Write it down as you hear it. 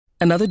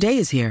Another day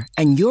is here,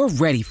 and you're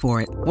ready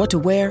for it. What to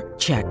wear?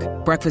 Check.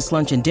 Breakfast,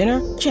 lunch, and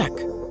dinner? Check.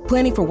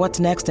 Planning for what's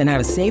next and how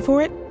to save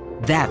for it?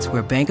 That's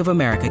where Bank of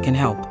America can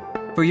help.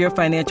 For your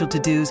financial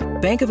to-dos,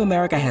 Bank of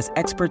America has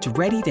experts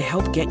ready to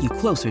help get you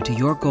closer to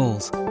your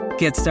goals.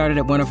 Get started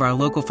at one of our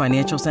local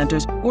financial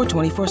centers or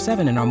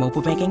 24/7 in our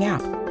mobile banking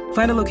app.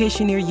 Find a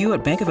location near you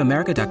at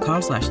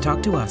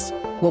bankofamerica.com/talktous.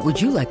 What would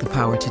you like the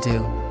power to do?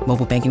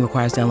 Mobile banking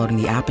requires downloading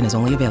the app and is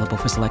only available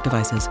for select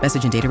devices.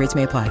 Message and data rates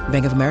may apply.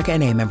 Bank of America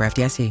N.A., member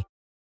FDIC.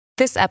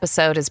 This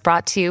episode is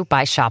brought to you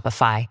by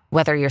Shopify.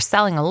 Whether you're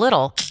selling a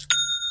little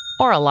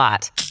or a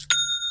lot,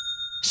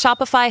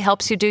 Shopify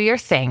helps you do your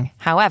thing,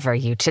 however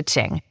you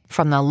cha-ching.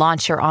 From the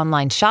launch your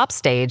online shop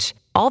stage,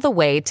 all the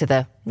way to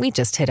the we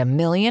just hit 1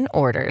 million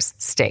orders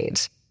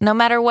stage. No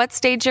matter what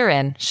stage you're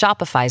in,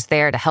 Shopify's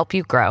there to help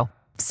you grow.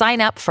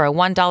 Sign up for a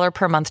 $1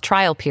 per month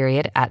trial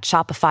period at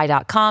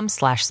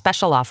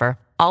shopify.com/special offer,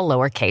 all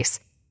lowercase.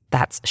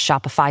 That's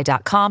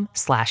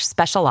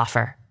shopify.com/special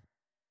offer.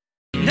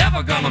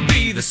 Never gonna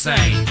be the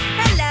same.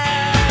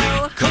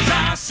 Hello. 'Cause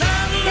I said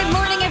Good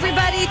morning,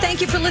 everybody.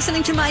 Thank you for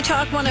listening to My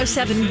Talk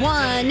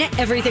 1071,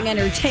 Everything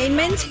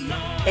Entertainment.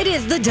 It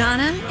is the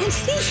Donna and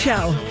Steve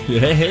Show.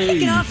 Hey.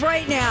 Kicking off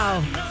right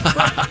now.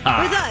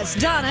 With us,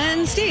 Donna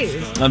and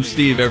Steve. I'm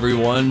Steve,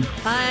 everyone.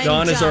 I'm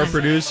Dawn is our Dawn.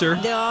 producer.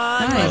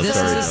 Dawn. Hi, this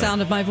sorry, is the Dawn.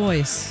 sound of my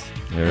voice.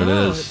 There it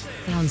is.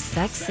 Sounds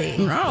sexy.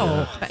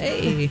 Oh,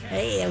 hey.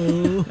 Hey,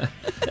 ooh.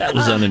 That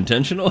was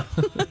unintentional.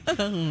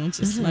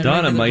 Just my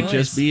Donna regular might voice.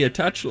 just be a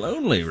touch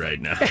lonely right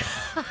now.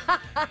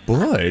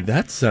 Boy,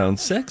 that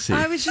sounds sexy.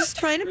 I was just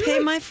trying to pay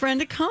my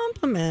friend a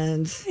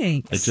compliment.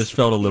 Thanks. It just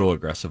felt a little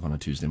aggressive on a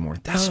Tuesday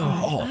morning. That's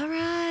all. All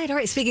right. All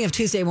right. Speaking of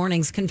Tuesday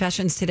mornings,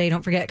 confessions today.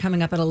 Don't forget,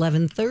 coming up at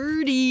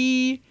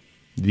 11:30.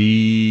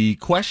 The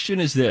question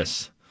is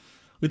this.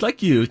 We'd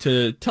like you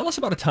to tell us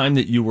about a time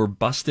that you were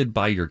busted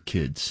by your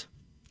kids.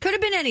 Could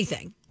have been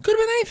anything. Could have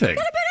been anything.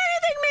 Could have been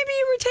anything. Maybe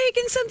you were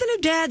taking something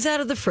of Dad's out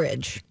of the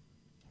fridge.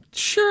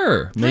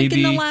 Sure.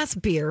 Drinking the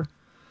last beer.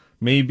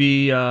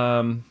 Maybe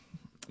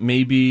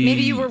Maybe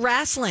you were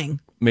wrestling.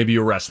 Maybe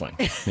you're wrestling.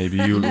 Maybe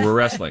you were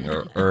wrestling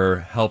or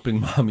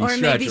helping mommy Or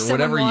stretch maybe or someone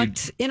whatever you.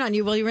 walked in on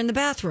you while you were in the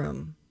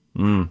bathroom.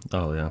 Oh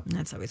yeah,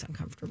 That's always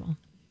uncomfortable.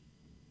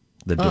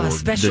 the door.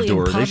 especially the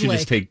door. in They should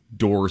just public. take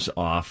doors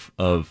off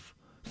of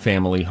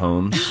family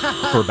homes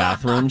for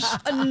bathrooms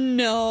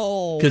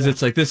No. because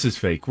it's like this is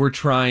fake. We're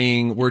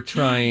trying,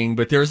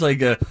 but there's like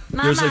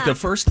the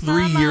first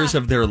 3 years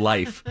of their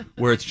life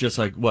where it's just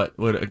like what?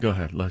 Go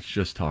ahead, let's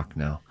just talk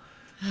now.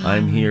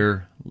 I'm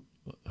here,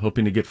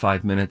 hoping to get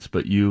 5 minutes,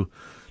 but you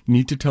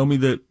need to tell me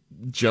that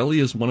jelly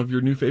is one of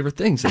your new favorite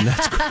things, and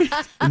that's great.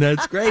 And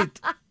that's great.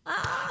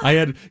 I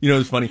had,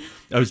 it's funny.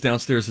 I was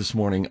downstairs this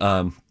morning,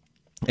 and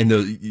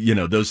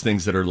those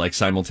things that are like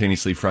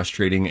simultaneously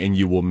frustrating, and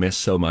you will miss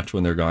so much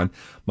when they're gone.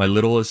 My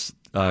littlest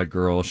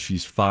girl,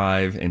 she's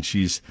 5, and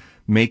she's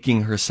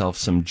making herself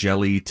some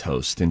jelly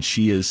toast, and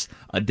she is.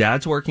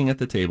 Dad's working at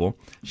the table.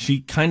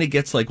 She kind of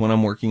gets like when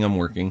I'm working.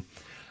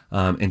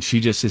 And she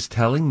just is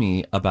telling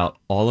me about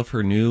all of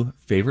her new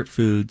favorite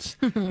foods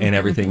and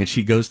everything. And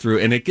she goes through,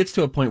 and it gets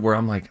to a point where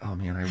I'm like, oh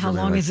man, I How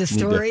really long is this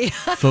story? need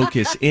to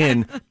focus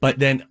in. But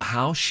then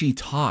how she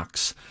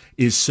talks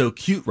is so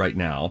cute right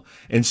now.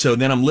 And so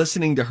then I'm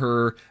listening to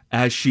her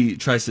as she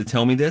tries to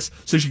tell me this.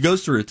 So she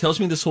goes through it, tells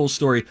me this whole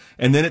story.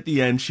 And then at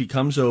the end, she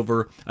comes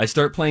over. I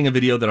start playing a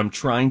video that I'm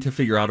trying to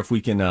figure out if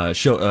we can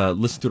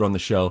listen to it on the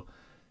show.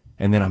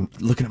 And then I'm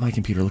looking at my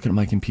computer.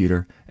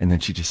 And then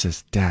she just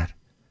says, Dad.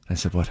 I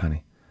said, what,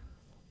 honey?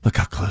 Look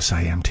how close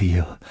I am to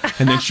you.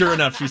 And then sure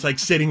enough, she's like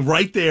sitting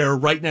right there,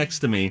 right next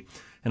to me.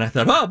 And I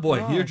thought, oh,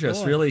 boy, you're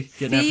just really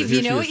getting after it. Steve, Here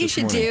you she know is what you this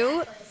should morning.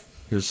 do?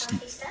 Here's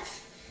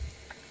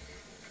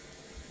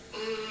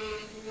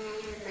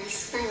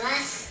My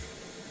last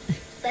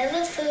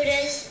favorite food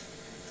is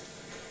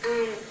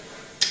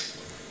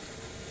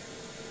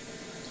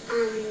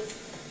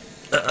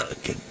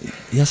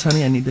yes,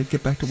 honey, I need to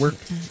get back to work.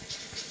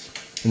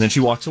 And then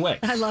she walks away.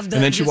 I love that.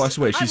 And then she Just- walks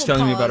away. I She's will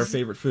telling me about her pause.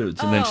 favorite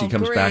foods. And then she Oh,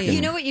 comes great. back and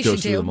You know what you goes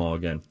should through do? them all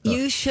again.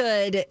 You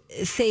should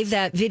save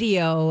that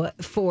video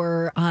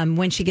for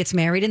when she gets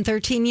married in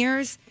 13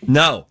 years.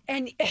 No.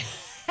 And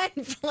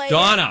play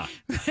Donna.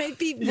 it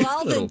right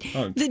while little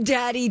punk. the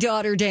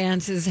daddy-daughter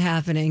dance is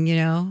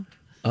happening,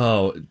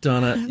 Oh,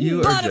 Donna,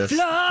 you are just...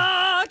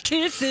 Butterfly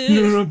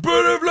kisses. a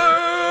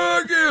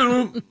butterfly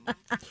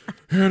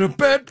and a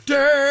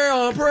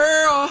bedtime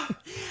prayer.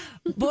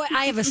 Boy,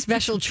 I have a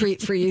special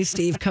treat for you,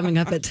 Steve, coming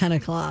up at 10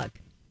 o'clock.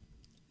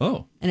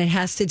 Oh, And it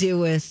has to do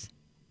with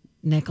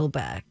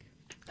Nickelback.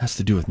 has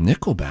to do with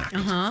Nickelback.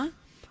 Uh-huh.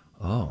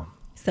 Oh.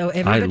 So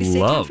everybody stay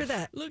tuned love- for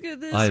that. Look at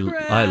this I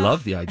graph.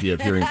 love the idea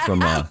of hearing from...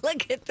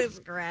 Look at this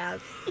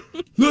graph.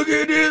 Look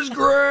at this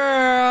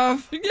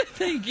graph.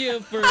 Thank you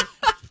for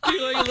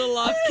going a little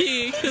off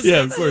key.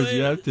 Yeah, of course,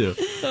 you have to.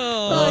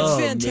 Oh,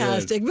 it's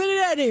fantastic. But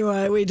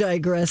anyway, we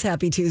digress.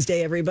 Happy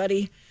Tuesday,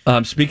 everybody.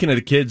 Speaking of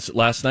the kids,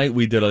 last night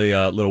we did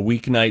a little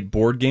weeknight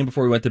board game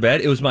before we went to bed.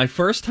 It was my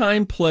first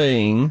time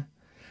playing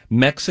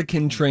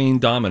Mexican Train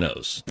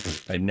Dominoes.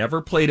 I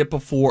never played it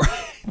before,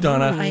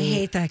 Donna. I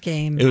hate that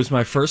game. It was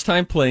my first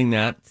time playing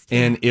that,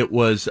 and it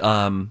was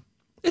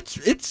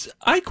it's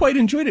I quite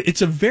enjoyed it.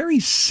 It's a very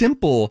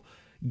simple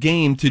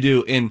game to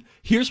do, and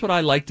here's what I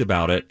liked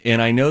about it.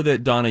 And I know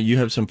that Donna, you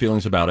have some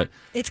feelings about it.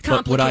 It's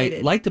complicated. But what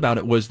I liked about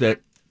it was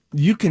that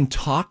you can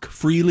talk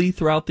freely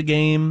throughout the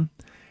game.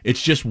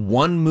 It's just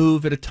one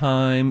move at a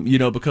time,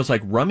 because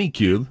like Rummy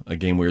Cube, a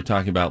game we were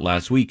talking about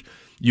last week,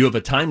 you have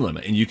a time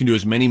limit and you can do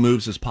as many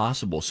moves as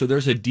possible. So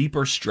there's a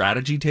deeper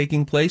strategy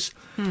taking place.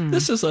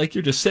 This is like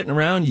you're just sitting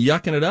around,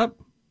 yucking it up,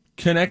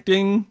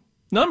 connecting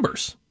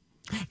numbers.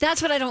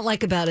 That's what I don't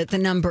like about it, the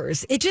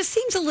numbers. It just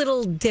seems a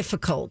little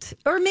difficult.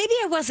 Or maybe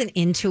I wasn't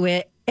into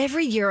it.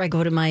 Every year I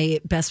go to my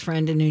best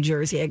friend in New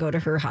Jersey. I go to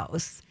her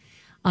house,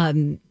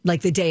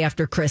 like the day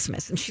after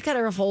Christmas. And she's got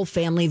her whole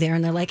family there.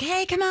 And they're like,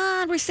 hey, come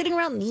on. We're sitting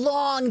around the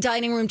long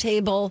dining room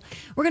table.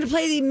 We're going to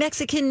play the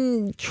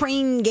Mexican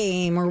train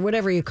game or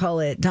whatever you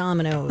call it,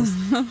 dominoes.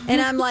 And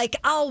I'm like,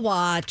 I'll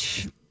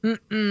watch.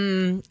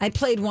 I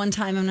played one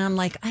time and I'm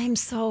like, I'm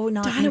so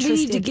not Donna, interested.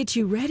 we need to get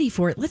you ready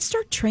for it. Let's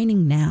start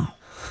training now.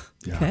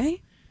 Yeah.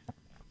 Okay.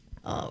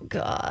 Oh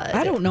God!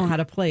 I don't know how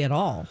to play at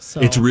all.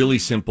 So It's really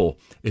simple.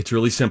 It's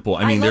really simple.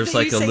 I mean, love there's that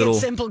like you a say little.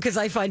 it's simple because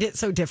I find it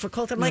so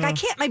difficult. I'm like, I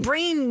can't. My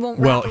brain won't.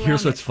 Well, wrap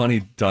here's around what's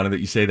funny, Donna,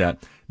 that you say that.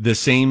 The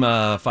same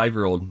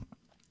 5-year-old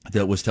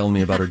that was telling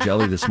me about her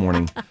jelly this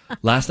morning.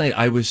 Last night,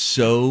 I was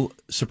so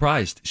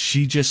surprised.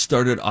 She just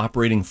started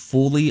operating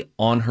fully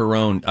on her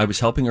own. I was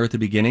helping her at the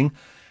beginning,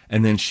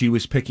 and then she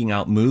was picking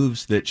out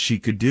moves that she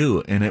could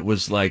do, and it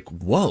was like,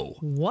 whoa.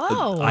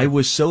 I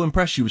was so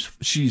impressed.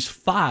 She's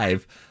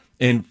 5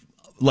 and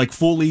like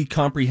fully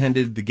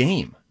comprehended the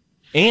game.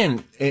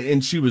 And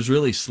she was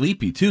really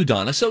sleepy too,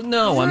 Donna. So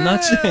no, I'm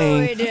not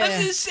saying. I'm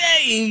just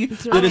saying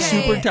that a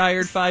super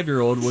tired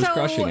 5-year-old was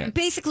crushing it.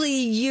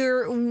 Basically,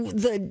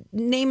 the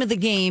name of the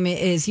game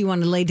is you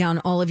want to lay down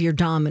all of your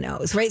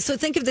dominoes, right? So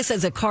think of this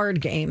as a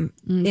card game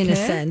in a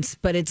sense,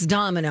 but it's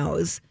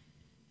dominoes,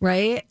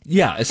 right?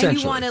 Yeah, essentially.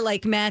 And you want to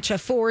like match a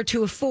 4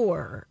 to a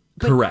 4.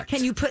 But correct.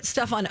 Can you put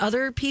stuff on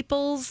other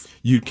people's?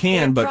 You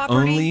can, but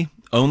property?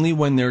 only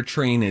when their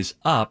train is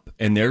up,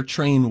 and their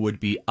train would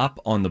be up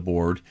on the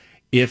board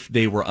if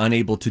they were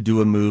unable to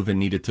do a move and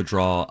needed to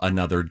draw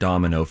another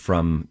domino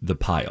from the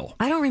pile.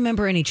 I don't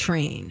remember any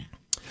train.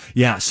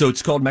 Yeah, so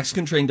it's called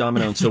Mexican Train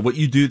Domino. And so what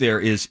you do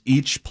there is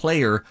each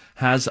player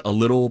has a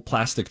little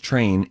plastic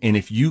train, and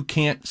if you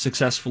can't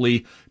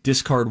successfully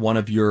discard one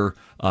of your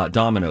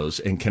dominoes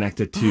and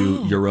connect it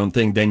to your own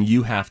thing, then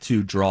you have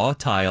to draw a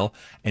tile,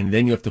 and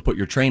then you have to put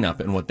your train up.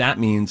 And what that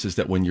means is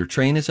that when your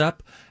train is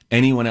up,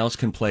 anyone else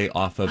can play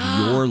off of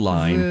your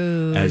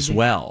line as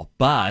well.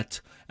 But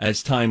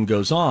as time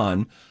goes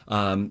on,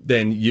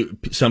 then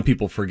some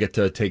people forget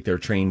to take their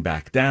train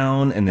back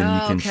down, and then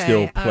you can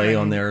still play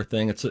on their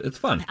thing. It's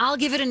fun. I'll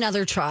give it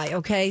another try,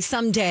 okay?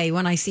 Someday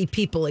when I see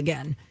people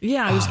again.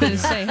 Yeah, I was going to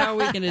say, how are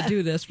we going to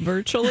do this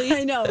virtually?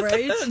 I know,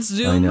 right?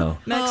 Zoom. I know.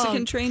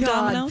 Mexican train God,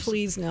 dominoes.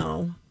 please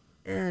no.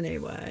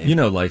 Anyway,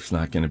 Life's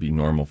not going to be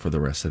normal for the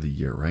rest of the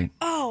year, right?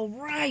 Oh,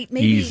 right.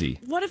 Maybe. Easy.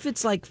 What if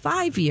it's like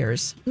 5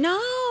 years? no,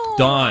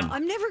 Dawn.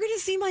 I'm never going to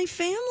see my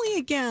family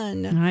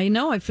again. I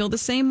know. I feel the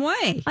same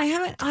way. I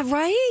haven't.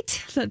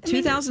 Right? So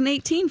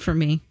 2018 for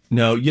me.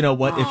 No, you know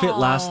what? If it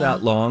lasts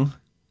that long,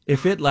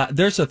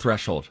 there's a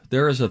threshold.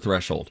 There is a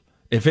threshold.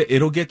 If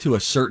it'll get to a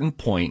certain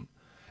point,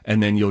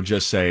 and then you'll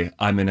just say,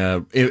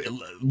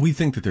 we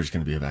think that there's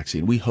going to be a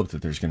vaccine. We hope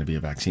that there's going to be a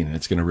vaccine, and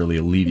it's going to really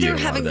alleviate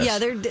a lot of this. Yeah,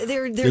 they're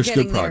There's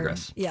getting good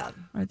progress. There.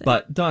 Yeah.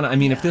 But Donna, I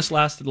mean, if this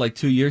lasted like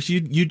 2 years,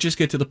 you just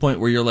get to the point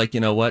where you're like,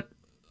 you know what?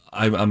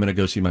 I'm going to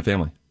go see my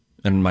family,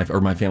 and my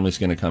family's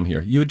going to come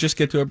here. You would just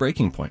get to a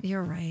breaking point.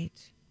 You're right.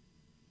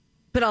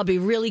 But I'll be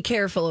really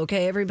careful,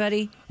 okay,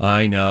 everybody?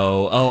 I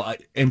know.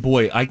 And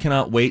boy, I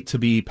cannot wait to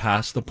be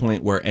past the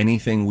point where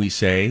anything we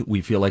say,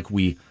 we feel like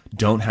we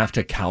don't have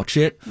to couch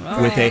it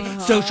with a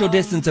social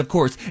distance, of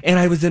course. And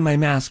I was in my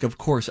mask, of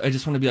course. I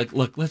just want to be like,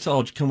 look,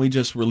 can we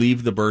just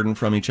relieve the burden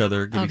from each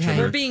other? Give each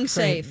other. We're being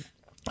safe.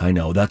 I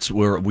know. That's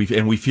where we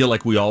feel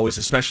like we always,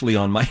 especially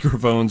on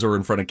microphones or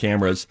in front of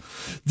cameras,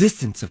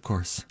 distance, of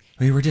course.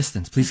 We were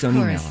distance. Please don't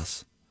email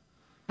us.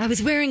 I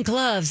was wearing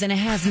gloves and a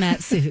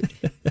hazmat suit.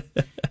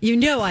 You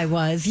know I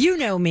was. You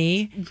know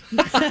me.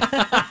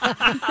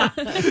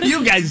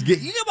 You guys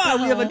we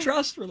have a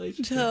trust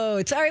relationship. Oh,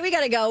 it's all right. We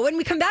got to go. When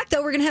we come back,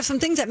 though, we're going to have some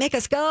things that make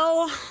us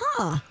go,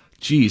 huh?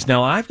 Geez,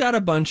 now I've got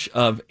a bunch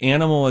of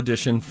Animal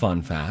Edition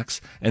fun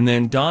facts, and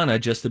then Donna,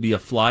 just to be a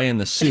fly in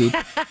the soup,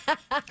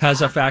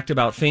 has a fact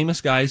about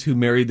famous guys who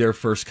married their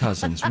first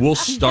cousins. We'll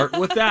start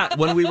with that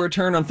when we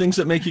return on Things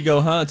That Make You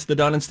Go, Huh? It's the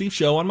Don and Steve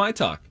Show on My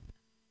Talk.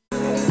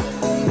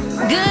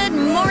 Good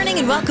morning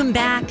and welcome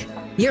back.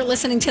 You're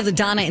listening to the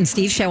Donna and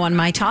Steve Show on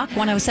My Talk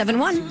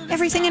 107.1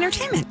 Everything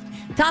Entertainment.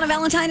 Donna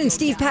Valentine and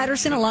Steve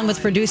Patterson, along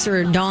with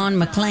producer Dawn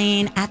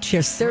McLean, at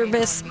your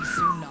service.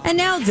 And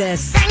now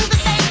this.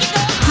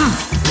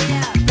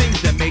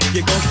 Things that make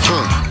you go,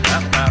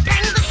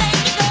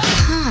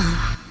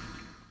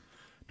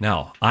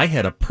 Now, I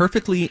had a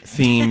perfectly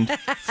themed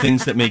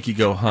things that make you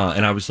go, huh?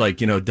 And I was like,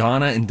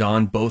 Donna and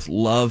Don both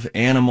love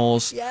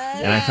animals.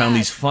 Yes. And I found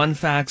these fun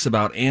facts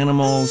about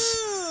animals.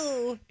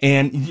 Ooh.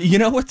 And you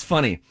know what's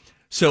funny?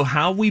 So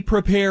how we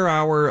prepare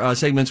our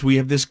segments, we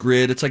have this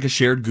grid. It's like a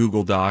shared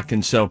Google Doc.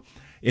 And so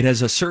it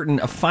has a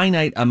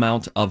finite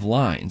amount of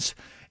lines.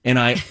 And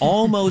I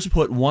almost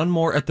put one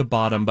more at the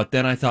bottom, but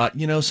then I thought,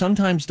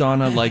 sometimes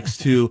Donna likes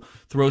to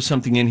throw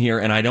something in here,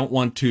 and I don't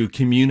want to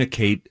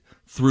communicate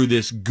through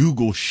this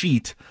Google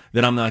sheet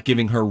that I'm not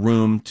giving her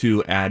room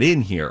to add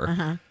in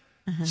here.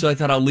 So I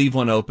thought I'll leave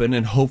one open,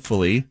 and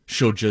hopefully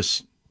she'll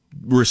just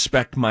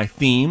respect my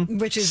theme,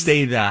 which is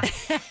stay the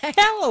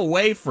hell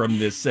away from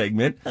this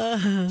segment. So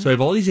I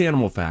have all these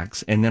animal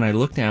facts, and then I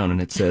look down, and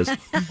it says,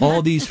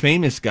 all these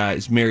famous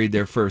guys married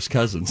their first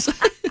cousins.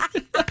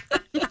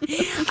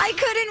 I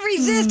couldn't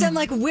resist. I'm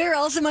like, where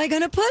else am I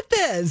going to put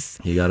this?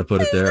 You got to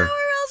put it there. There's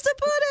nowhere else to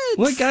put it.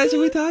 What guys are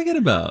we talking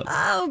about?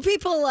 Oh,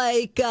 people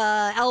like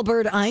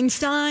Albert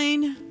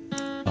Einstein.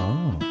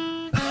 Oh.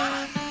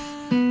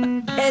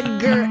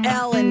 Edgar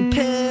Allan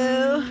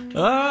Poe.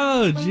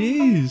 Oh,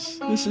 geez.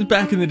 This is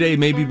back in the day,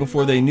 maybe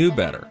before they knew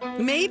better.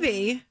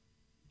 Maybe.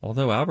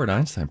 Although Albert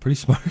Einstein, pretty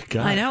smart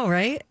guy. I know,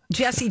 right?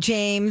 Jesse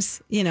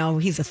James,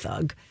 he's a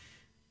thug.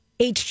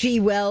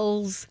 H.G.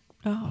 Wells.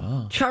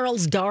 Oh.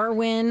 Charles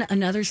Darwin,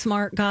 another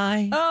smart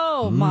guy.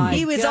 Oh, my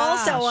He was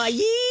gosh. also a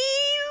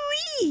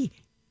yee.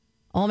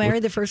 All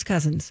married their first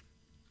cousins.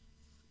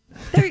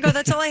 There you go.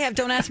 That's all I have.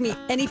 Don't ask me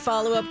any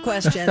follow-up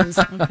questions.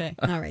 Okay.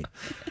 All right.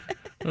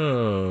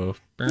 Oh.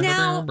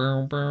 Now,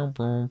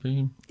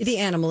 the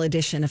animal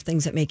edition of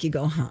things that make you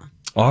go, huh?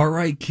 All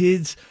right,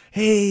 kids.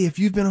 Hey, if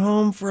you've been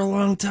home for a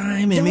long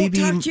time and Don't maybe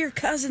talk to your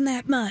cousin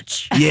that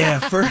much. Yeah,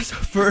 first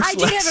I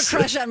did have a lesson.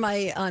 crush on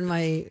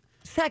my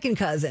second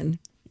cousin.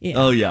 Yeah.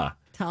 Oh yeah.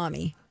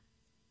 Tommy.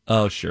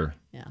 Oh sure.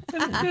 Yeah.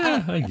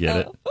 Yeah, I get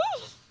it.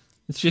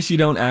 It's just you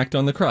don't act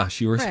on the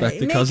crush. You respect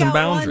the Make cousin out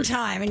boundary. one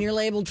time and you're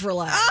labeled for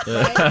life.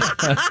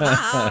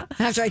 Right?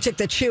 After I took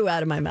the chew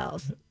out of my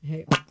mouth.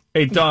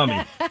 Hey,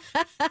 Tommy.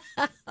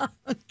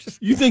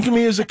 You think of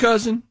me as a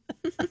cousin?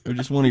 Or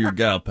just one of your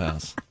gal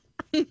pals?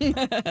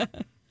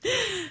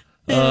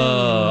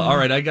 All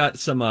right, I got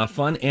some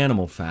fun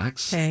animal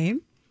facts. Okay.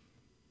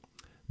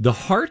 The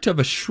heart of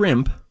a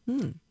shrimp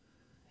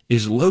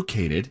is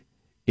located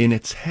in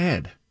its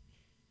head.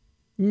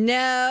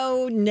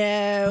 No.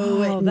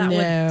 That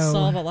would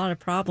solve a lot of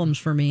problems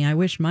for me. I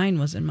wish mine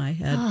was in my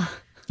head.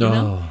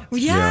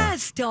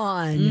 Yes,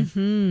 Dawn.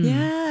 Mm-hmm.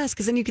 Yes,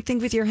 because then you could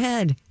think with your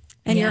head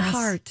and your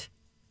heart,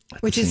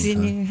 which is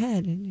in your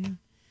head.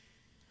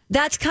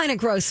 That's kind of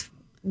gross.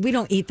 We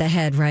don't eat the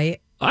head, right?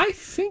 I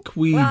think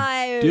we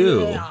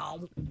do.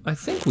 I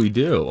think we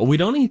do. We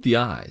don't eat the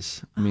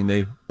eyes. I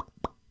mean,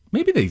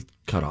 maybe they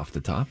cut off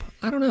the top.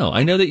 I don't know.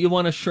 I know that you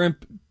want a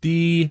shrimp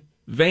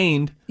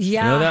deveined.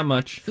 Yeah. I know that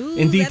much. Ooh,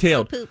 in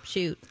detail. That's a poop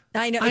shoot.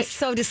 I know. It's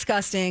so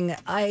disgusting.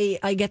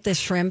 I get this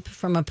shrimp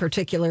from a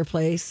particular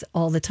place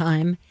all the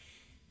time.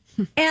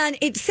 And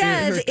it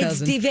says Her it's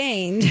cousin.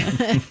 deveined.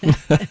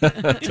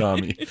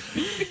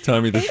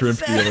 Tommy the shrimp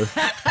dealer.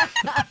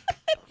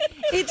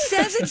 It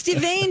says it's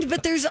deveined,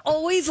 but there's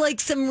always like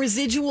some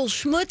residual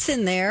schmutz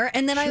in there.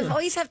 And then I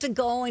always have to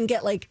go and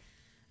get like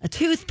a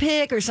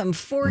toothpick or some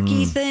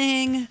forky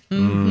thing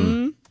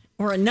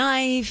or a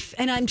knife.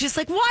 And I'm just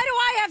like, why do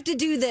I have to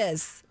do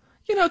this?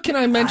 Can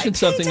I mention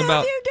something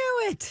about you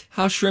do it?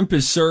 how shrimp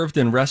is served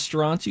in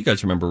restaurants? You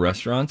guys remember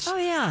restaurants? Oh,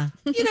 yeah.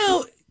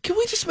 Can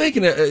we just make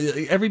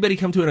everybody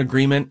come to an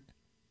agreement?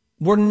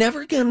 We're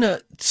never going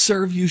to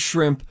serve you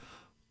shrimp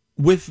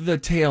with the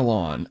tail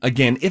on.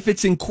 Again, if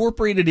it's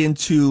incorporated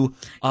into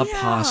a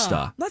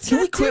pasta. Let's Can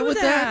not we quit do with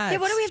that? Yeah,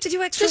 what do we have to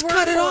do extra Just work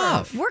cut it for?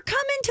 off. We're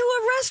coming to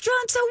a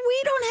restaurant, so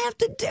we don't have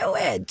to do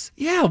it.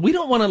 Yeah, we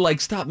don't want to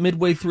stop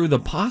midway through the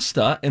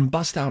pasta and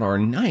bust out our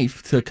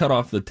knife to cut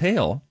off the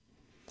tail.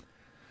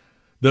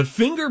 The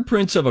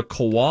fingerprints of a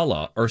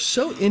koala are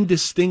so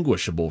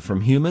indistinguishable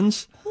from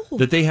humans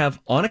that they have,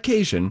 on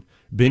occasion,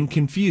 been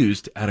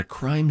confused at a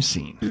crime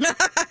scene.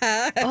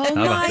 Oh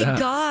my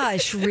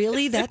gosh,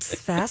 really? That's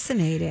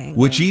fascinating.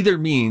 Which either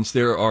means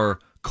there are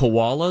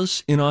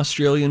koalas in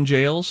Australian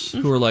jails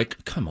who are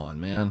like, come on,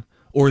 man.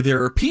 Or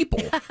there are people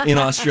in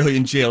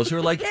Australian jails who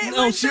are like,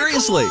 no,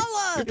 seriously.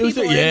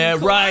 Yeah,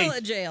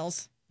 right.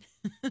 Jails.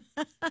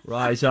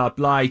 Rise up,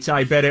 lights.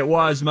 I bet it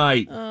was,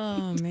 mate.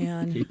 Oh,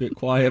 man. Keep it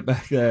quiet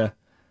back there.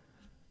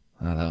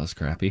 Oh, that was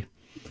crappy.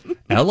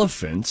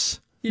 Elephants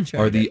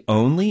are the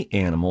only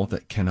animal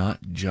that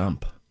cannot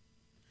jump.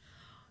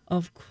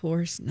 Of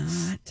course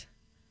not.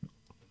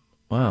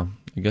 Wow.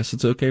 I guess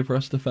it's okay for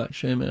us to fat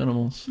shame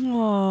animals.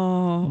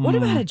 Oh, what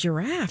about a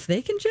giraffe?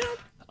 They can jump?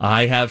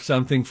 I have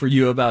something for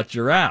you about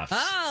giraffes.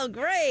 Oh,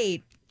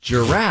 great.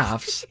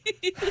 Giraffes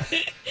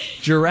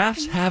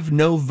have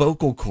no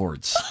vocal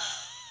cords.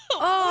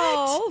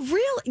 Oh,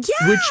 really?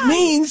 Yeah. Which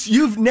means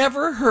you've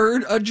never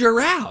heard a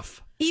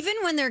giraffe. Even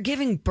when they're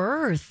giving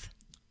birth,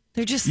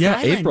 they're just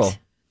silent. April.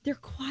 They're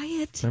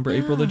quiet. Remember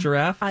April the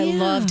giraffe? I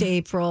loved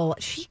April.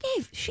 She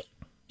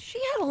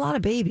had a lot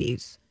of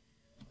babies.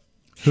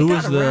 She Who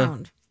got was the-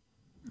 around.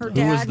 Her Who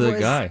dad was the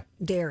guy?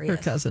 Darius.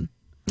 Her cousin.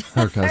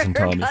 Her cousin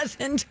Her Tommy.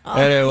 cousin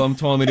Tommy. Hello, I'm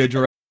Tommy the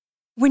Giraffe.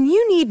 When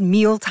you need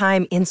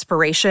mealtime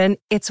inspiration,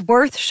 it's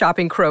worth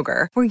shopping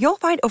Kroger, where you'll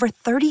find over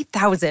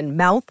 30,000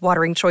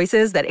 mouth-watering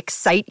choices that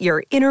excite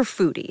your inner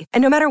foodie.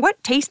 And no matter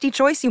what tasty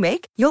choice you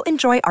make, you'll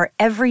enjoy our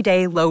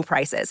everyday low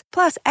prices,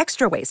 plus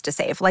extra ways to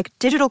save, like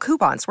digital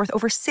coupons worth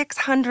over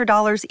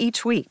 $600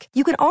 each week.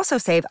 You can also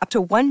save up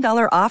to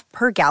 $1 off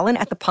per gallon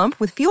at the pump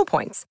with fuel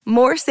points.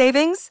 More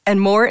savings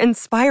and more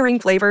inspiring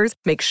flavors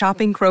make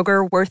shopping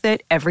Kroger worth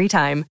it every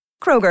time.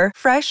 Kroger,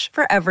 fresh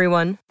for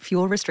everyone.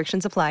 Fuel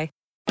restrictions apply.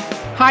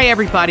 Hi,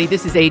 everybody.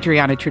 This is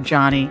Adriana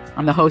Trajani.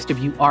 I'm the host of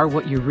You Are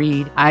What You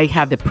Read. I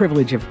have the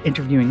privilege of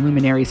interviewing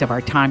luminaries of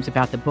our times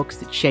about the books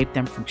that shaped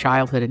them from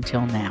childhood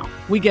until now.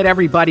 We get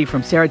everybody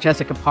from Sarah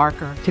Jessica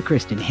Parker to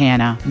Kristen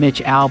Hanna,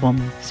 Mitch Albom,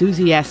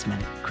 Susie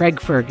Essman, Craig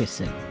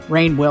Ferguson,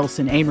 Rainn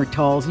Wilson, Amor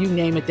Tolls, you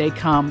name it, they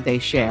come, they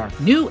share.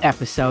 New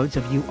episodes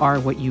of You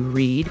Are What You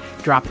Read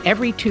drop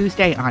every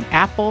Tuesday on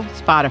Apple,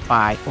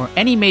 Spotify, or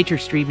any major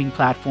streaming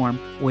platform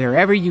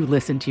wherever you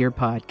listen to your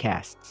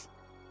podcasts.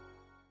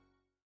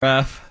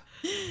 No,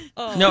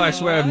 I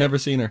swear I've never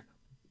seen her.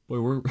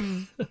 Boy,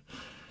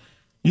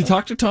 You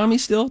talk to Tommy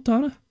still,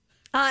 Donna?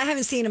 I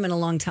haven't seen him in a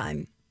long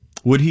time.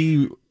 Would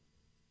he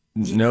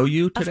know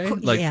you today?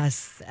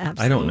 Yes,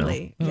 absolutely. I don't know.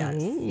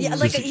 Yes. Yeah,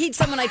 like he's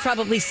someone I'd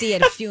probably see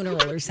at a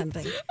funeral or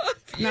something.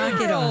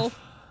 Knock it off.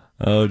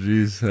 Oh,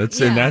 geez. And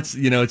that's,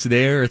 it's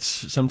there. It's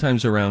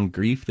sometimes around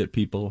grief that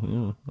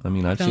people,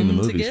 I've seen the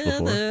movies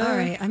before. All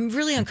right. I'm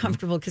really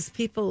uncomfortable because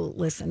people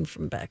listen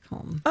from back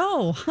home.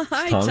 Oh,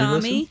 hi,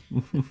 Tommy.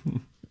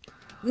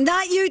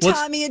 Not you,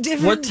 Tommy, a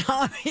different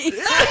Tommy.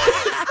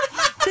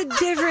 It's a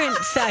different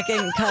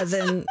second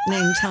cousin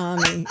named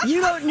Tommy.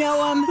 You don't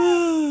know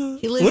him.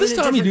 He lives What does in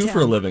a Tommy do different for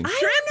a town. living?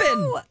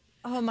 Shrimping.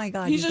 Oh, my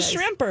God. He's you a guys.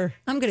 shrimper.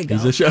 I'm going to go.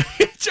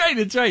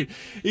 It's right.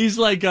 He's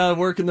like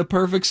working the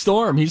perfect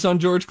storm. He's on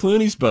George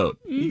Clooney's boat.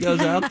 He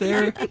goes out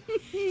there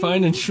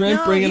finding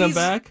shrimp, bringing them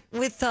back.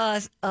 With,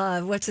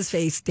 what's his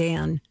face,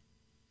 Dan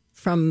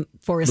from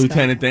Forrest Gump.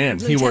 Lieutenant Dan.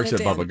 He works at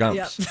Dan. Bubba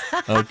Gump's.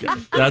 Yep. Okay.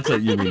 That's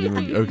what you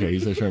mean. Okay,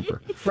 he's a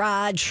shrimper.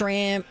 Fried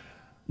shrimp,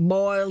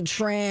 boiled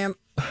shrimp.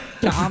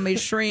 Tommy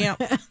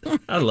shrimp.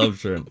 I love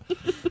shrimp.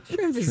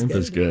 Shrimp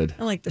is good.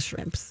 I like the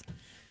shrimps.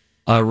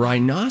 A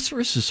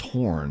rhinoceros's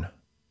horn.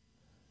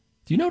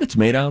 Do you know what it's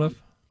made out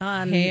of?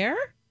 Hair?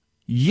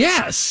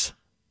 Yes.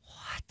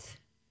 What?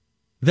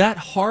 That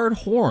hard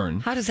horn.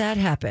 How does that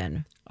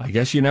happen? I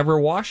guess you never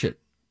wash it.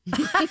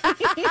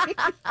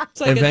 It's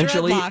like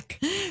Eventually, a dreadlock.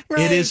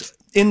 It is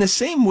in the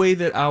same way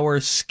that our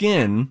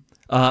skin,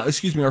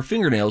 our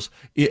fingernails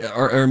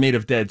are made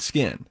of dead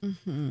skin.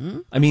 Mm-hmm.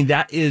 I mean,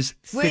 that is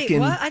thickened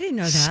what? I didn't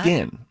know that.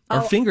 skin.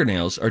 Our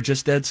fingernails are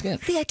just dead skin.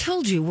 See, I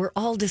told you, we're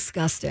all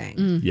disgusting.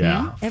 Mm-hmm.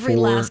 Yeah. Every for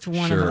last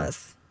one of sure.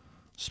 us.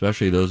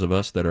 Especially those of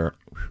us that are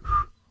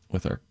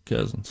with our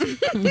cousins.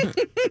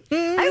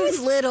 I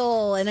was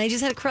little and I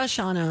just had a crush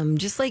on him.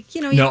 Just like,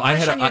 you No, have a I crush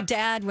had on your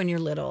dad when you're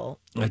little.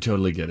 I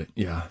totally get it.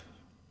 Yeah.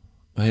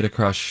 I had a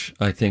crush,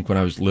 I think, when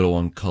I was little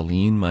on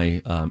Colleen,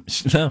 my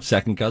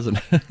second cousin.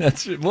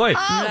 That's boy.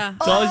 Yeah.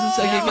 It's always a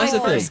second My cousin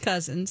thing. first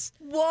cousins.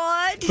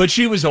 What? But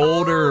she was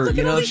older. look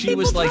at all these She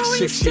was people like throwing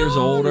 6 years stones.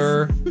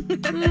 older.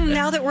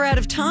 Now that we're out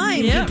of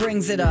time, Yeah. he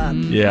brings it up.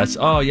 Yes.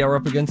 Oh, yeah, we're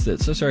up against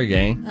it. So sorry,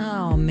 gang.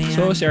 Oh, man.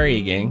 So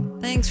sorry, gang.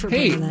 Thanks for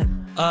Hey, bringing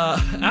that.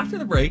 after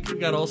the break, we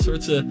got all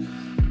sorts of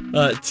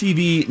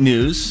TV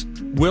news.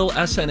 Will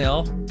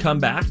SNL come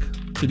back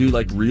to do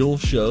like real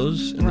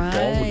shows in the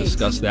fall? We'll Right.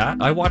 discuss that.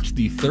 I watched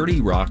the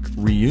 30 Rock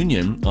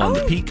reunion on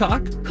the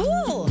Peacock.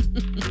 Cool.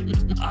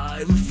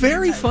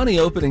 Very funny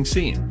opening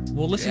scene.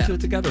 We'll listen to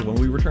it together when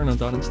we return on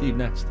Don and Steve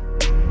next.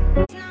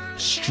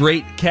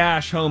 Straight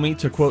cash, homie,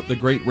 to quote the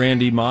great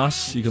Randy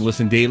Moss. You can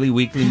listen daily,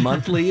 weekly,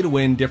 monthly to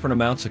win different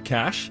amounts of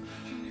cash.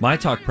 My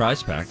Talk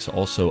prize packs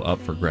also up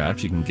for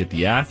grabs. You can get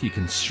the app. You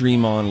can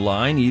stream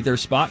online. Either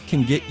spot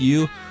can get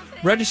you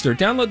registered.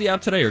 Download the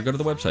app today or go to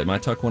the website,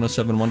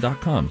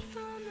 mytalk1071.com.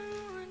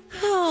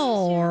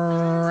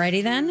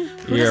 Alrighty then.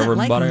 Who Yeah, doesn't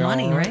like everybody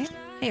money, all right? right?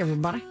 Hey,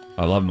 everybody.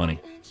 I love money.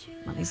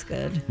 Money's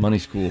good.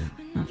 Money's cool.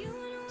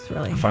 It's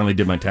really. I finally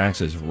did my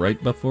taxes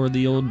right before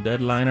the old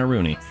deadline of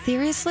Rooney.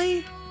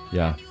 Seriously?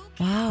 Yeah.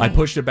 Wow. I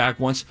pushed it back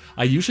once.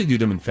 I usually do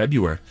them in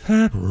February.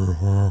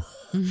 Oh,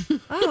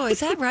 is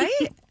that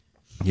right?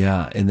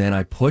 Yeah, and then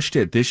I pushed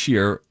it this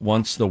year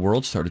once the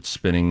world started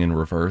spinning in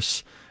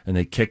reverse and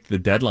they kicked the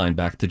deadline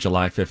back to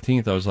July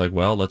 15th. I was like,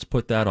 well, let's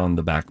put that on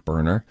the back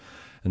burner.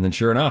 And then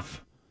sure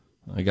enough,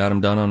 I got them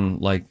done on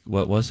like,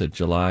 what was it,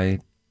 July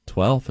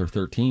 12th or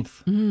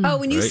 13th. Oh,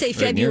 when you Right- say right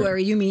near it.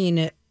 February, you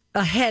mean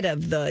ahead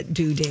of the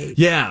due date.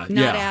 Yeah,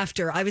 Not yeah.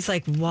 after. I was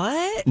like,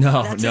 what?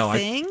 No, That's no, a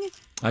thing?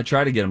 I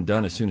try to get them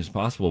done as soon as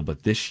possible,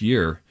 but this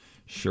year,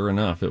 sure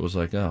enough, it was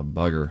like, oh,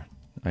 bugger.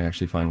 I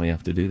actually finally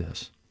have to do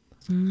this.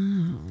 Oh,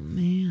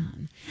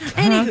 man.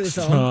 Any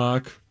whoozle.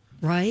 Talk.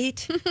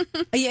 Right?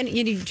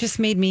 You just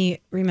made me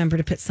remember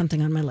to put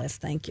something on my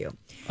list. Thank you.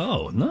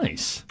 Oh,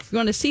 nice. If you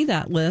want to see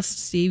that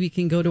list, Steve, you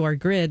can go to our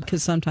grid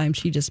because sometimes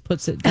she just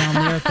puts it down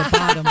there at the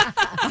bottom.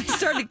 I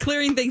started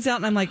clearing things out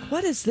and I'm like,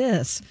 what is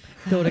this?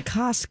 Go to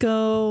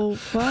Costco.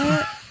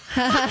 What?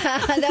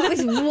 That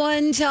was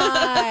one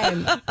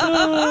time.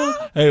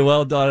 Hey,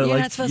 well, Donna, You're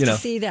not supposed to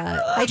see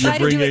that. I try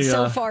to do it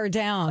so far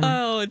down.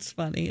 Oh, it's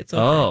funny. It's okay.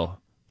 Oh,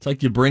 it's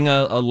like you bring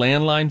a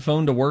landline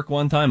phone to work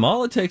one time.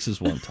 All it takes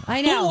is one time.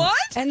 I know.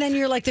 What? And then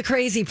you're like the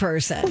crazy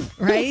person,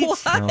 right?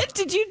 What? No.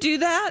 Did you do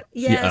that?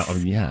 Yes.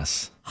 Yeah,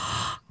 yes.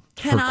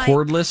 Can her I?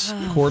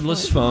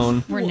 cordless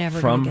phone We're never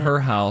from gonna her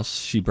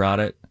house. She brought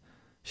it.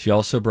 She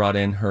also brought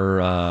in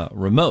her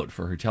remote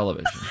for her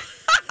television.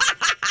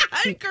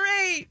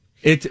 Great.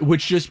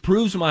 Which just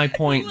proves my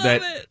point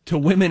that to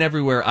women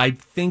everywhere, I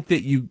think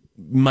that you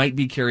might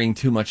be carrying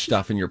too much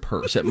stuff in your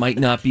purse. It might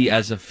not be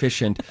as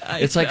efficient.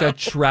 It's like a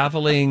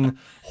traveling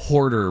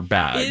hoarder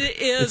bag.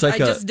 It is. It's like I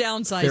just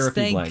downsized.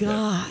 Thank blanket.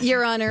 God.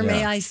 Your Honor,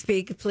 may I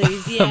speak,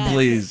 please? Yes.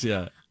 Please,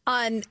 yeah.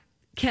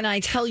 Can I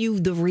tell you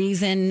the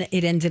reason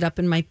it ended up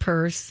in my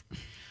purse?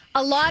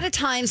 A lot of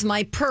times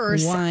my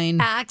purse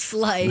acts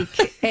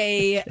like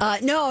a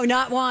no,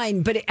 not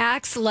wine, but it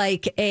acts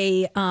like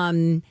a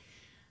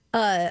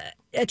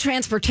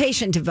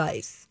transportation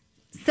device.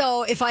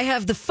 So if I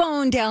have the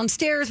phone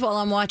downstairs while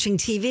I'm watching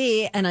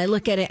TV and I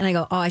look at it and I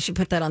go, oh, I should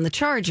put that on the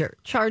charger.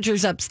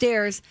 Charger's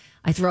upstairs.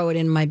 I throw it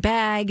in my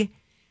bag.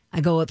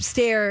 I go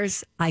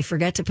upstairs. I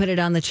forget to put it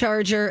on the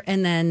charger.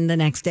 And then the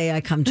next day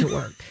I come to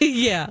work.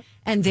 Yeah.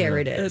 And there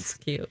it is. That's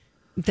cute.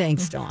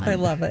 Thanks, Dawn. I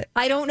love it.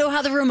 I don't know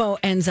how the remote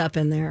ends up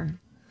in there.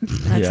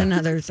 That's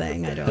another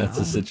thing. I don't know. That's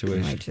a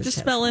situation.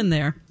 Just fell in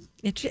there.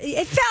 It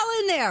fell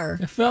in there.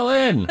 It fell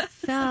in.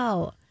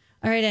 Fell.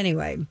 All right,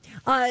 anyway.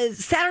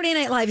 Saturday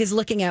Night Live is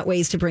looking at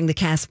ways to bring the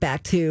cast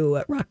back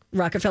to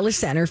Rockefeller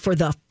Center for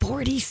the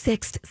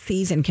 46th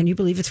season. Can you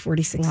believe it's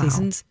 46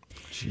 seasons?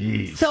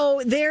 Jeez.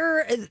 So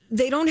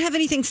they don't have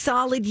anything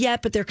solid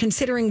yet, but they're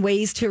considering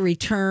ways to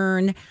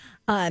return.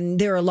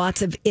 There are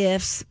lots of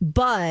ifs,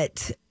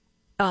 but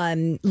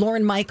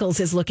Lorne Michaels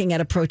is looking at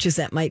approaches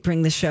that might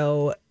bring the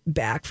show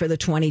back for the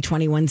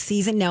 2021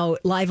 season. Now,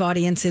 live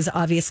audiences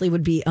obviously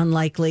would be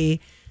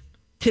unlikely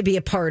to be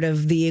a part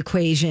of the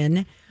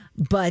equation.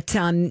 But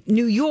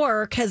New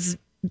York has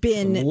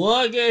been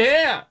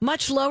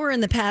much lower in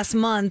the past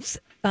month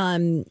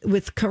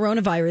with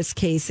coronavirus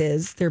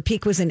cases. Their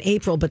peak was in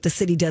April, but the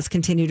city does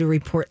continue to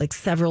report like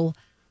several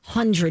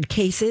hundred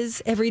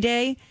cases every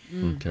day.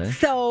 Okay.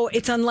 So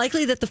it's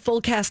unlikely that the full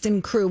cast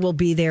and crew will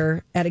be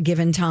there at a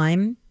given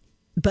time,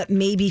 but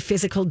maybe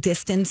physical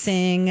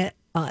distancing,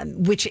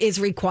 which is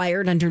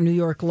required under New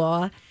York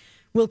law,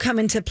 will come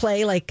into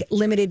play, like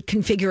limited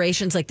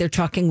configurations like they're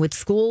talking with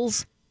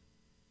schools.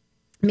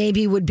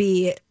 Maybe would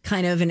be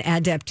kind of an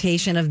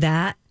adaptation of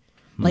that,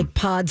 like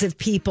pods of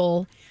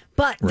people.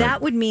 But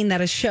that would mean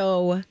that a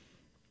show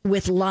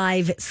with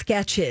live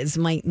sketches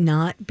might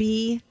not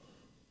be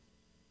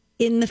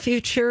in the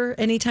future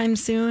anytime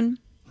soon.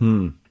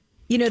 You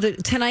know, the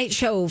Tonight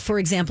Show, for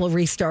example,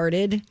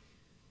 restarted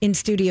in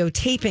studio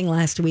taping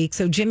last week.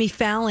 So Jimmy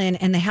Fallon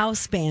and the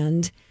house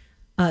band,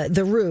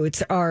 The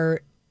Roots,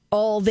 are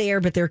all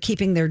there, but they're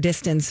keeping their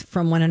distance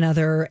from one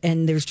another.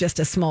 And there's just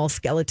a small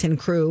skeleton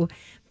crew.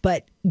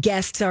 But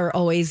guests are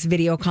always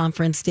video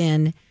conferenced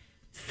in.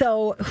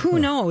 So who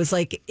knows?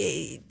 Like,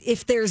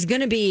 if there's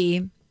going to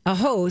be a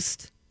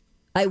host,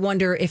 I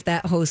wonder if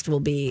that host will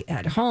be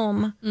at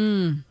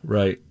home.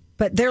 Right.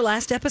 But their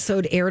last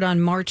episode aired on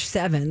March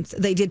 7th.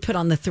 They did put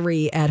on the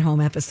 3 at-home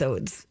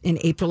episodes in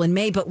April and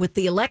May. But with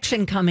the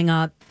election coming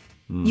up,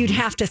 you'd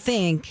have to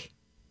think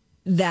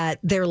that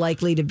they're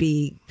likely to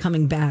be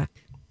coming back.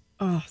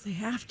 Oh, they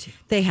have to.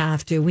 They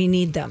have to. We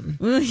need them.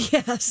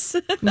 Yes.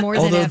 More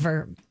than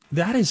ever.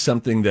 That is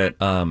something that,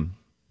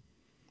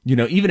 you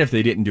know, even if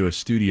they didn't do a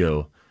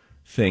studio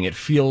thing, it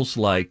feels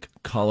like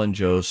Colin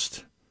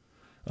Jost,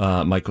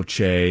 Michael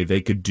Che,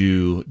 they could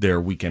do their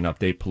Weekend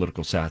Update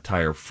political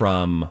satire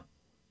from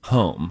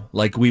home.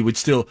 Like we would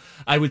still,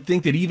 I would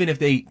think that even if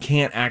they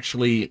can't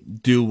actually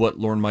do what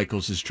Lorne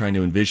Michaels is trying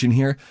to envision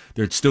here,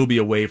 there'd still be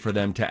a way for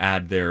them to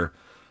add their,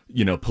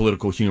 you know,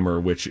 political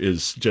humor, which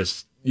is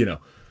just, you know,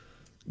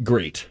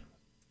 great.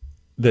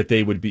 That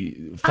they would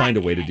find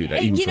a way to do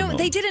that. Even you know,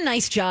 they did a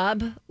nice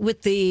job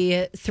with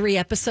the 3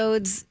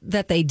 episodes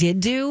that they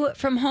did do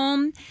from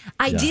home.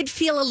 I did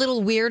feel a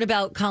little weird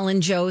about Colin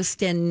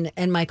Jost and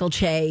Michael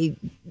Che.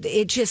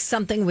 It just,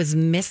 something was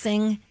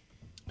missing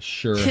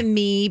to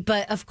me.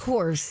 But of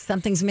course,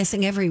 something's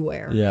missing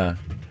everywhere. Yeah.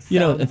 You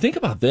know, and think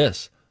about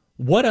this.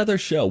 What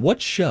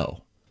scripted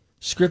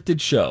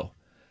show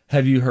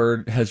have you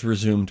heard has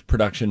resumed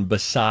production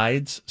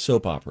besides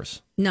soap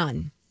operas?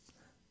 None.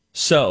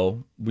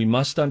 So we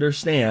must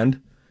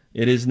understand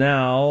it is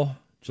now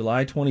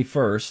July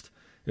 21st.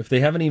 If they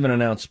haven't even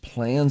announced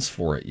plans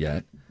for it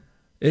yet,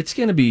 it's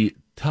going to be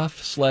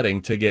tough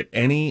sledding to get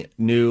any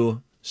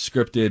new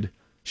scripted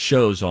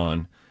shows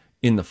on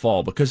in the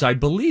fall, because I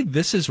believe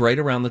this is right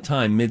around the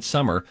time,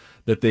 midsummer,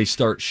 that they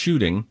start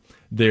shooting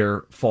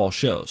their fall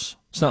shows.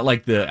 It's not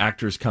like the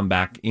actors come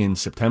back in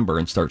September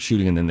and start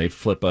shooting and then they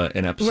flip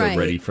an episode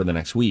ready for the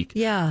next week.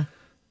 Yeah.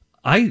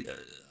 I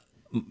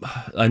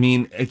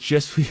mean, it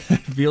just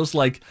feels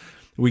like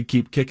we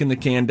keep kicking the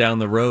can down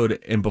the road,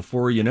 and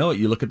before you know it,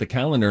 you look at the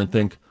calendar and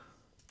think,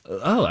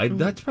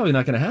 that's probably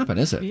not going to happen,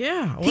 is it?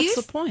 Yeah. What's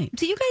the point?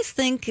 Do you guys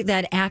think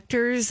that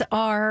actors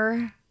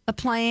are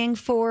applying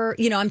for,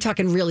 I'm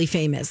talking really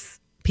famous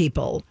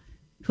people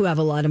who have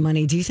a lot of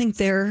money. Do you think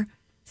they're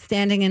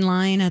standing in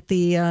line at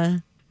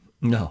the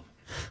no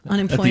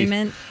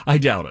unemployment I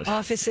doubt it.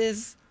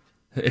 offices?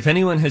 If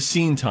anyone has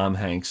seen Tom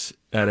Hanks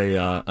at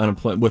a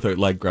unemployment with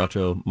like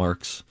Groucho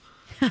Marx,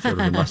 sort of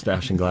a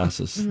mustache and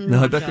glasses,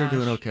 no, I bet they're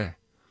doing okay.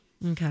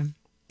 Okay.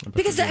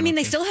 Because,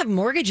 they still have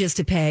mortgages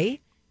to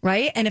pay,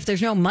 right? And if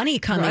there's no money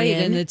coming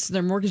in. And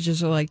their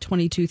mortgages are like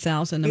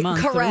 $22,000 a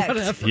month. Correct. Or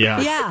whatever.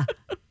 Yeah.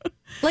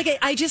 Like,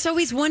 I just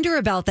always wonder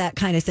about that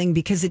kind of thing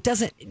because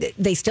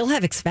they still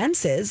have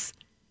expenses.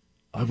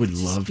 I would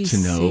love be to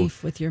know.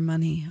 Safe with your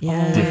money.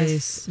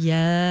 Yes.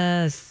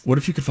 Yes. What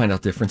if you could find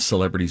out different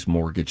celebrities'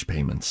 mortgage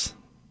payments?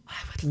 I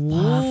would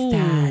love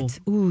that.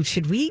 Ooh,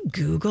 should we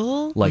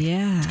Google?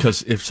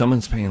 Because if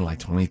someone's paying like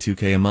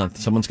 $22K a month,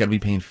 someone's got to be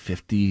paying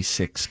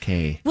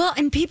 $56K. Well,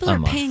 and people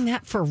are paying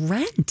that for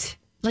rent,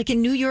 like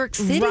in New York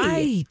City.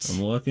 Right.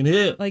 I'm looking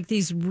here. Like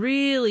these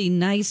really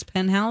nice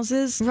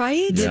penthouses.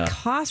 Right. The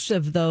cost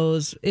of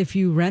those, if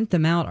you rent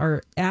them out,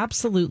 are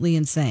absolutely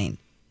insane.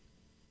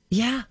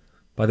 Yeah.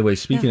 By the way,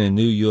 speaking of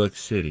New York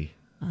City,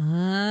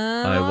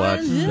 I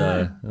watched.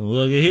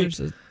 Look at here.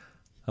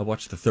 I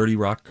watched the 30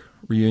 Rock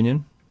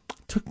reunion.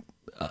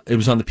 It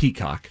was on the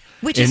Peacock,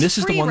 which and is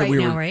this free is the one right that we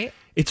now, were. Right?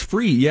 It's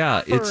free,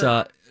 yeah. It's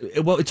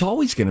it's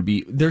always going to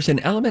be. There's an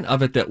element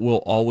of it that will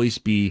always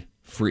be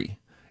free.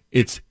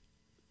 It's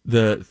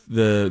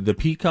the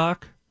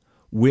Peacock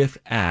with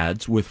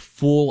ads, with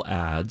full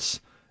ads,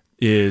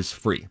 is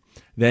free.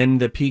 Then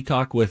the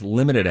Peacock with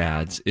limited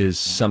ads is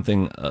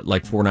something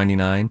like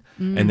 $4.99,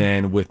 and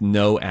then with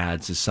no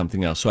ads is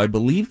something else. So I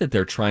believe that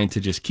they're trying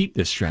to just keep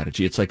this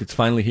strategy. It's like it's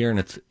finally here, and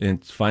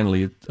it's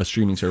finally a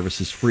streaming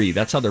service is free.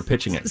 That's how they're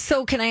pitching it.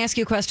 So can I ask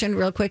you a question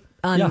real quick?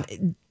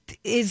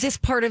 Is this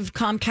part of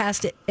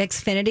Comcast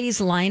Xfinity's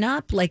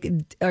lineup? Like,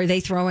 are they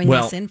throwing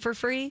this in for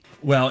free?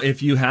 Well,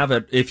 if you have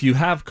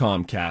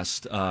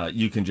Comcast,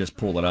 you can just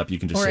pull it up. You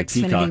can just or say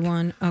Xfinity Peacock.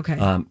 One. Okay.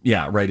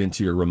 Right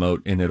into your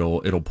remote, and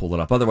it'll pull it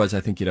up. Otherwise, I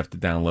think you'd have to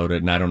download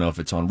it, and I don't know if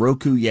it's on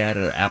Roku yet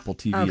or Apple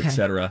TV,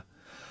 etc.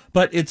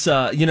 But it's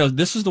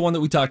this is the one that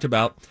we talked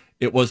about.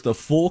 It was the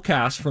full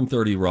cast from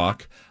 30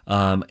 Rock,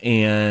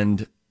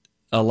 and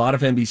a lot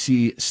of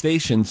NBC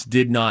stations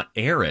did not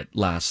air it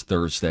last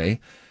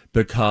Thursday,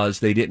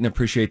 because they didn't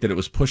appreciate that it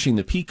was pushing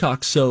the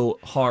Peacock so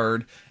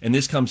hard. And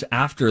this comes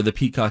after the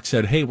Peacock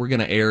said, hey, we're going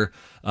to air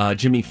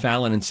Jimmy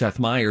Fallon and Seth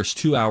Meyers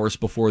 2 hours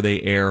before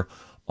they air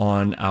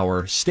on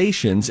our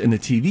stations. And the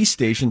TV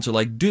stations are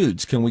like,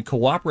 dudes, can we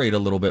cooperate a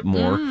little bit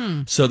more?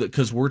 So that,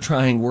 because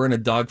we're in a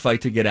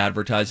dogfight to get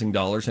advertising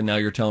dollars. And now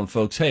you're telling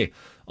folks, hey,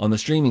 on the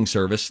streaming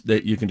service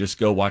that you can just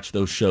go watch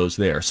those shows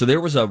there. So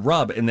there was a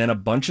rub, and then a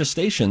bunch of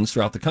stations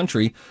throughout the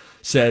country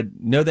said,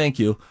 no, thank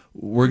you.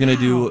 We're going to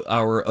do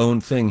our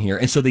own thing here.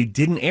 And so they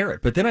didn't air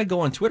it. But then I go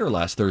on Twitter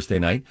last Thursday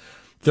night.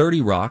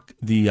 30 Rock,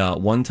 the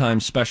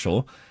one-time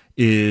special,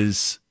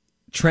 is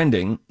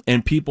trending,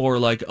 and people are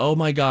like, oh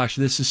my gosh,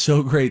 this is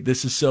so great.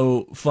 This is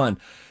so fun.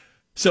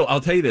 So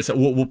I'll tell you this.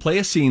 We'll play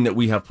a scene that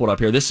we have pulled up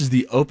here. This is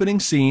the opening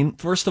scene.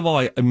 First of all,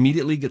 I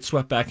immediately get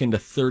swept back into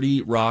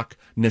 30 Rock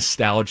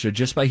nostalgia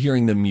just by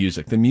hearing the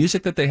music. The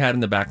music that they had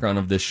in the background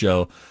of this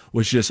show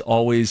was just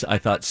always, I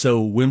thought,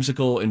 so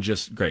whimsical and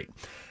just great.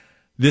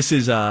 This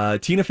is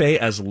Tina Fey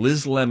as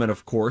Liz Lemon,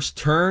 of course,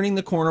 turning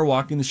the corner,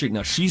 walking the street.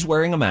 Now, she's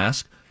wearing a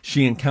mask.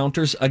 She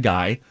encounters a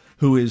guy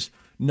who is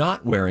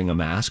not wearing a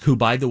mask, who,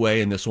 by the way,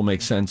 and this will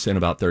make sense in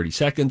about 30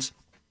 seconds,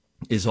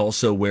 is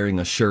also wearing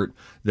a shirt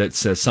that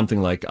says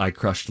something like, I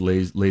crushed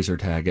laser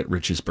tag at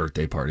Rich's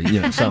birthday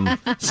party.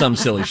 Some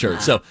silly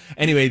shirt. So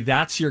anyway,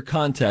 that's your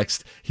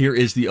context. Here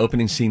is the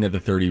opening scene of the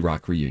 30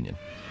 Rock reunion.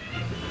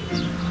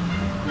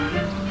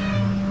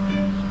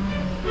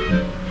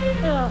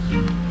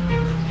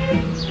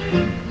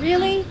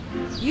 Really?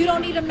 You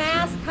don't need a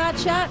mask,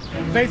 hotshot?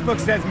 Facebook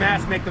says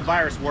masks make the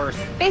virus worse.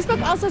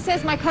 Facebook also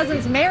says my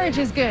cousin's marriage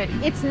is good.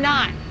 It's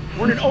not.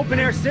 We're in an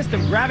open-air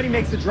system. Gravity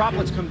makes the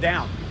droplets come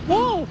down.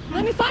 Whoa,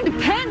 let me find a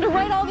pen to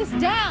write all this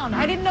down.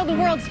 I didn't know the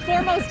world's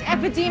foremost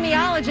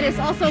epidemiologist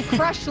also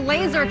crushed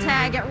laser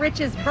tag at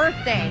Rich's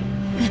birthday.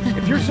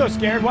 If you're so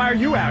scared, why are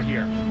you out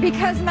here?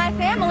 Because my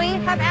family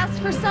have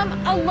asked for some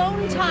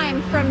alone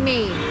time from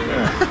me.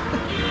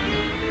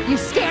 You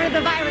scared of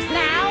the virus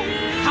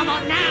now? Come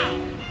on now.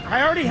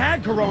 I already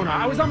had corona.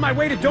 I was on my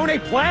way to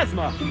donate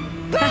plasma.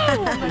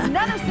 Boom!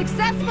 Another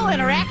successful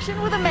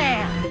interaction with a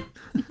man.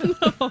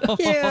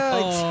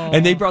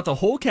 And they brought the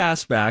whole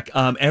cast back.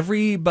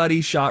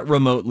 Everybody shot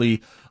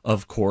remotely,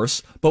 of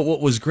course. But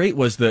what was great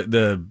was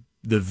the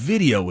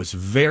video was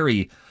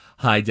very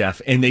high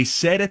def. And they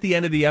said at the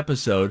end of the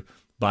episode,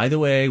 by the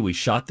way, we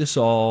shot this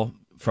all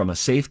from a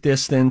safe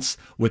distance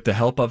with the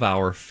help of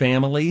our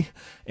family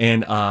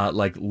and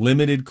like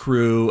limited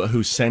crew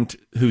who sent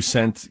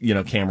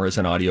cameras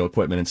and audio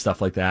equipment and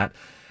stuff like that,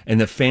 and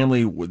the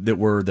family that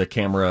were the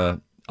camera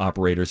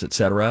operators,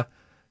 etc.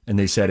 And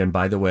they said, and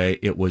by the way,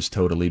 it was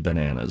totally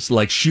bananas.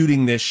 Like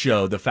shooting this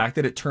show, the fact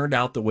that it turned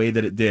out the way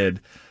that it did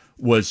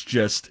was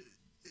just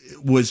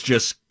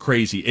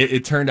crazy.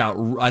 It turned out,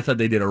 I thought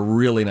they did a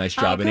really nice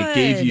job, and it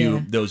gave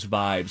you those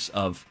vibes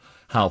of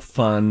how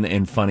fun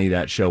and funny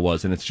that show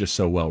was, and it's just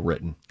so well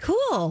written.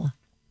 Cool.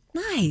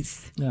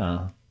 Nice.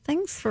 Yeah.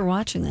 Thanks for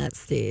watching that,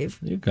 Steve.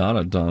 You got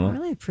it, Donna. I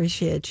really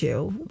appreciate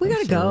you. We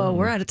got to go.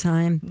 We're out of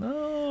time.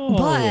 No.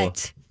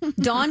 But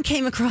Dawn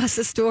came across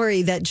a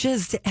story that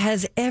just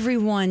has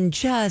everyone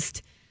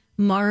just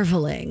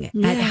marveling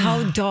at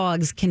how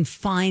dogs can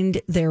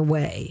find their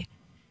way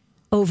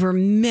over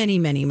many,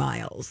 many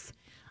miles.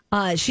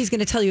 She's going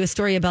to tell you a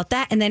story about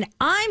that. And then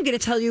I'm going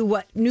to tell you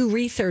what new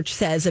research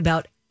says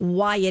about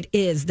why it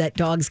is that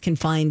dogs can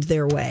find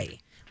their way.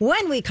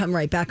 When we come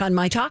right back on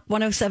My Talk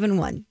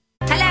 107.1.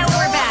 Hello,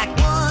 we're back.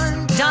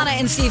 Donna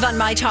and Steve on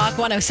My Talk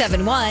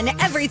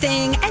 107.1.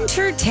 Everything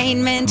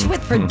entertainment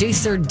with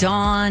producer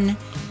Dawn.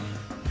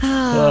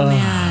 Oh,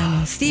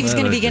 man. Steve's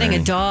going to be getting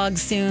a dog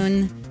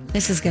soon.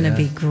 This is going to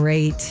be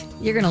great.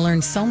 You're going to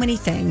learn so many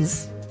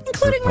things,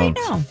 including right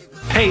now.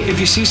 Hey,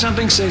 if you see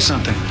something, say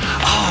something.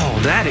 Oh,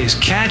 that is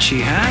catchy,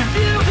 huh?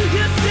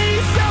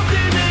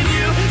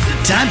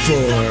 Time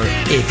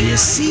for If You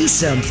See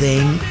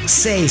Something,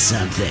 Say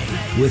Something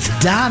with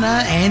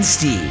Donna and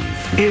Steve.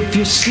 If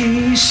you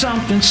see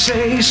something,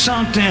 say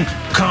something.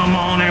 Come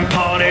on and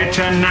party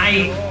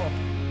tonight.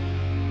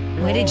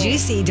 What did you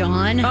see,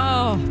 Dawn?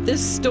 Oh,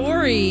 this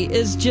story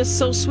is just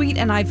so sweet,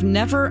 and I've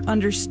never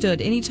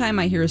understood. Anytime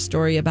I hear a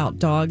story about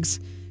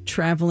dogs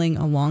traveling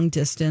a long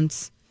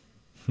distance,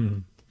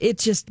 it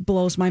just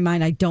blows my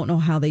mind. I don't know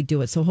how they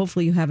do it. So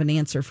hopefully you have an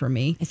answer for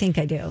me. I think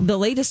I do. The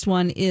latest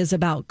one is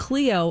about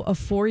Cleo, a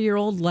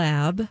 4-year-old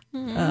lab.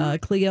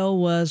 Cleo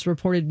was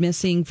reported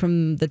missing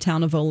from the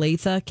town of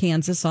Olathe,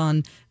 Kansas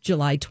on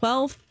July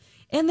 12th.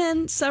 And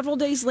then several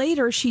days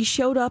later, she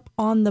showed up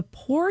on the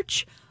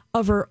porch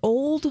of her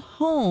old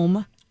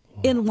home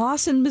in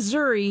Lawson,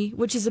 Missouri,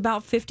 which is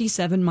about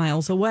 57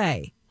 miles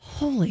away.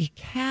 Holy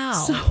cow.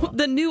 So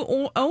the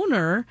new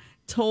owner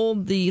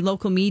told the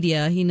local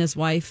media he and his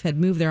wife had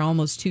moved there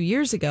almost 2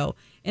 years ago.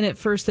 And at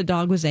first the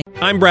dog was angry.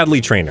 I'm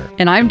Bradley Trainer.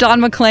 And I'm Don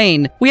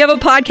McClain. We have a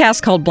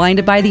podcast called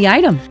Blinded by the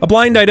Item. A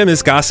blind item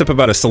is gossip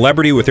about a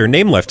celebrity with their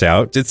name left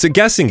out. It's a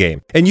guessing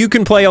game, and you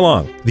can play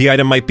along. The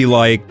item might be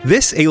like,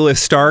 this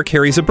A-list star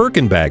carries a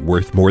Birkin bag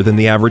worth more than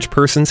the average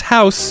person's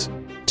house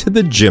to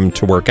the gym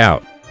to work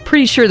out.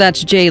 Pretty sure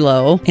that's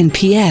J-Lo. And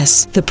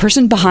P.S. the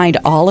person behind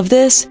all of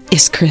this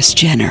is Kris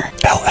Jenner,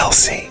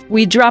 LLC.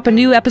 We drop a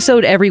new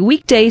episode every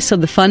weekday so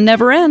the fun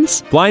never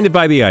ends. Blinded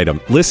by the Item.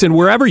 Listen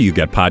wherever you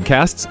get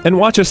podcasts and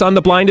watch us on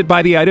the Blinded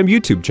by the Item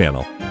YouTube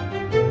channel.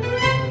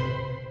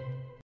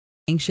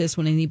 Anxious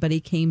when anybody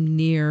came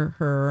near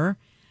her.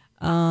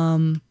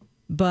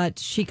 But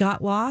she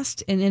got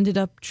lost and ended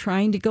up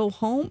trying to go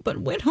home, but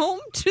went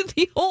home to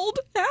the old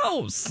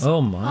house.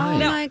 Oh, my. Oh,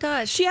 my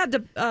gosh. She had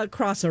to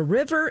cross a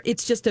river.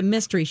 It's just a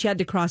mystery. She had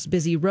to cross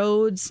busy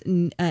roads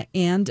and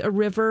a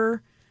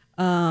river.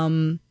 They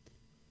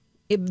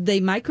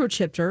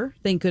microchipped her.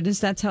 Thank goodness.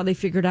 That's how they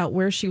figured out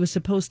where she was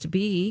supposed to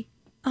be.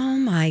 Oh,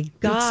 my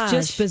gosh.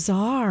 It's just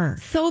bizarre.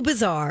 So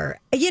bizarre.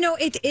 You know,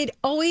 it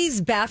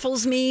always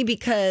baffles me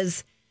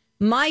because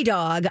my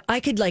dog, I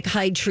could like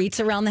hide treats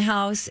around the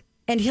house.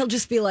 And he'll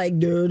just be like,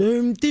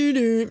 doo-doo,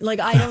 doo-doo. Like,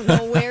 I don't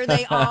know where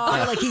they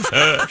are. Like, he's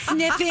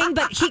sniffing,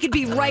 but he could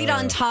be right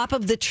on top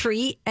of the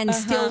treat and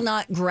still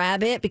not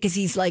grab it because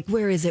he's like,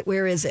 where is it?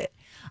 Where is it?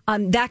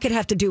 That could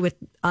have to do with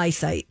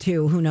eyesight,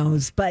 too. Who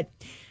knows? But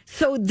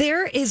so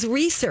there is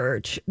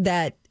research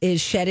that is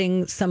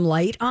shedding some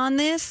light on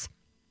this,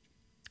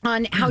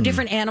 on how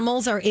different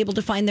animals are able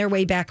to find their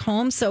way back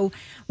home. So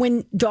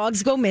when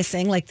dogs go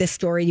missing, like this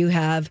story you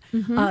have,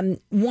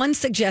 one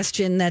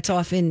suggestion that's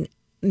often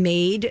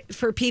made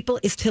for people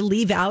is to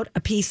leave out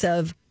a piece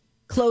of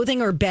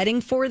clothing or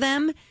bedding for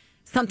them,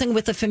 something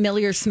with a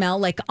familiar smell,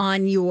 like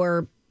on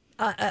your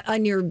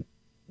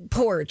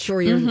porch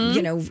or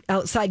your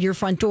outside your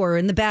front door or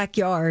in the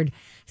backyard,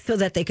 so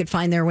that they could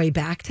find their way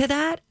back to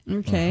that.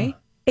 Okay.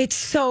 It's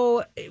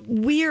so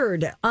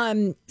weird.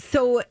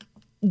 So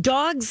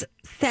dogs'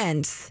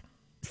 sense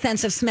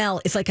of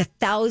smell is like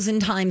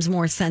 1,000 times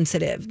more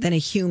sensitive than a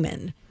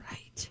human.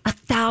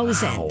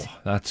 1,000. Wow,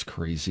 that's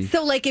crazy.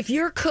 So, like, if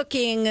you're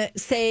cooking,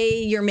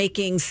 say you're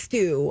making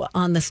stew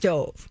on the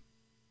stove,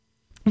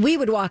 we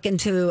would walk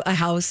into a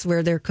house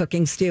where they're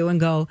cooking stew and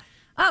go,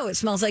 oh, it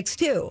smells like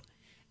stew.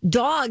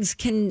 Dogs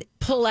can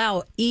pull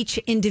out each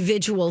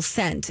individual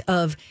scent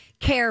of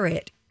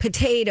carrot,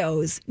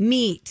 potatoes,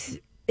 meat,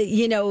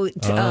 tomatoes.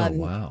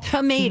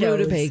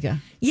 Rutabaga.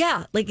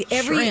 Yeah, like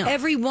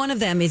every one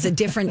of them is a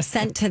different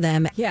scent to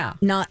them. Yeah,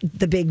 not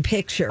the big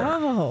picture.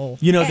 Oh,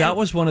 that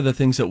was one of the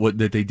things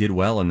that they did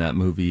well in that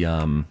movie,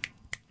 A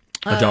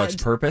Dog's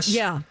Purpose.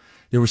 Yeah,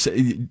 there was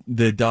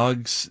the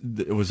dogs.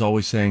 It was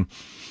always saying,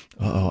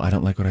 "Oh, I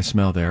don't like what I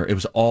smell there." It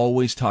was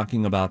always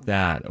talking about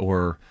that,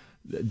 or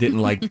didn't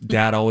like.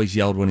 Dad always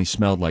yelled when he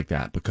smelled like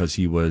that because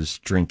he was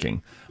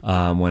drinking.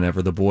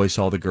 Whenever the boy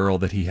saw the girl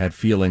that he had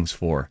feelings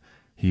for,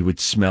 he would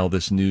smell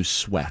this new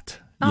sweat.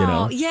 You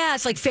know? Yeah,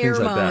 it's like Things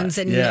like pheromones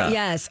that. and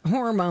yes,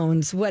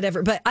 hormones,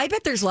 whatever. But I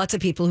bet there's lots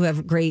of people who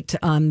have great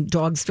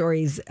dog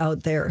stories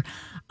out there.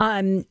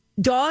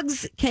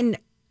 Dogs can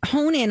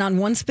hone in on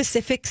one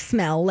specific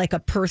smell, like a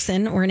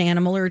person or an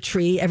animal or a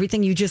tree,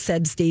 everything you just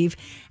said, Steve,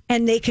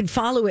 and they could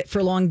follow it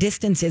for long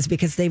distances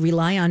because they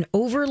rely on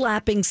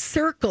overlapping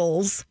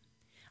circles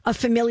of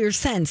familiar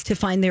scents to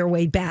find their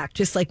way back,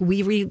 just like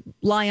we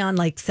rely on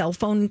like cell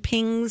phone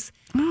pings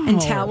and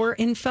tower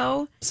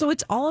info. So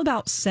it's all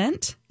about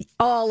scent?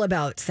 All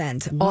about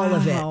scent, all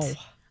of it.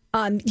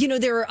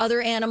 There are other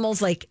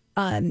animals like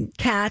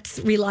cats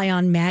rely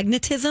on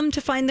magnetism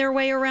to find their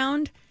way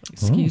around.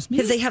 Excuse me?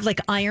 Because they have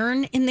like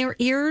iron in their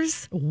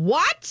ears.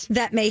 What?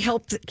 That may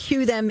help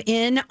cue them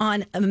in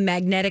on a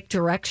magnetic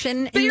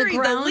direction in the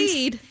ground.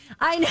 lead.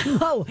 I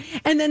know.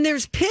 And then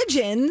there's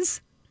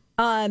pigeons.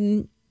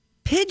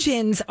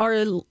 Pigeons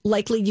are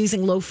likely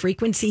using low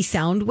frequency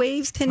sound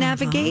waves to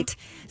navigate.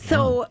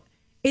 So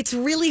it's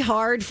really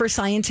hard for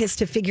scientists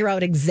to figure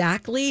out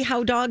exactly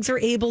how dogs are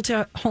able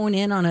to hone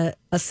in on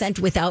a scent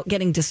without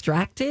getting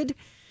distracted.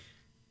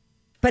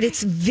 But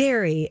it's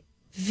very,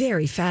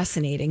 very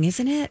fascinating,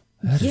 isn't it?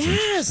 That is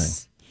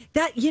yes.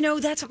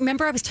 That's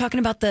remember I was talking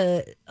about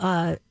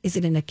is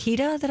it an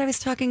Akita that I was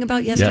talking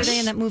about yesterday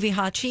in that movie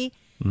Hachi?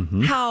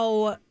 Mm-hmm.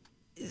 How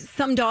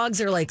some dogs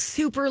are like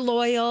super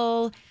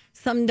loyal.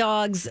 Some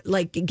dogs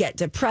like get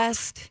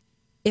depressed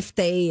if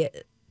they,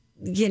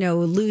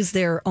 lose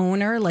their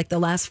owner. Like the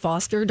last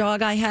foster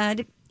dog I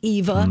had,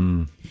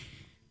 Eva.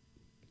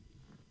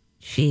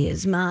 She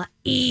is my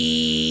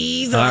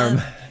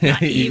Eva. My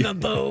Eva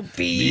Bope.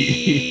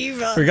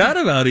 Eva. Forgot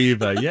about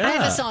Eva. Yeah. I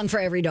have a song for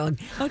every dog.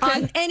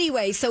 Okay.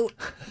 Anyway, so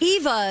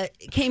Eva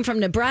came from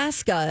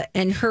Nebraska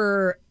and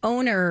her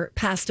owner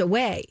passed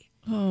away.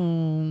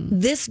 Oh.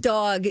 This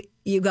dog,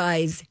 you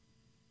guys,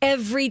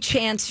 every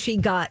chance she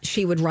got,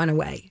 she would run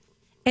away.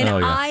 And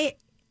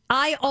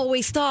I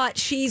always thought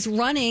she's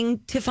running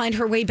to find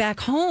her way back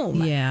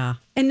home. Yeah.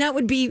 And that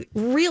would be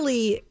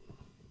really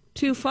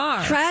too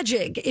far.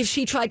 Tragic if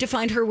she tried to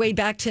find her way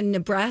back to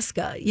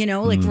Nebraska,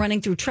 like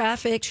running through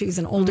traffic. She was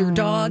an older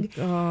dog.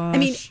 Gosh. I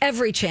mean,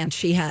 every chance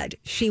she had,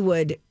 she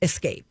would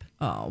escape.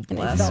 Oh,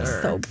 bless her.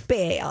 It felt so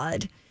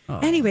bad. Oh.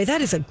 Anyway,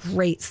 that is a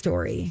great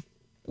story.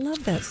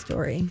 Love that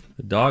story.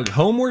 The dog,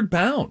 Homeward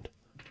Bound.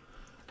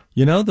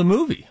 The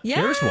movie. Yes.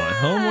 There's one.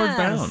 Homeward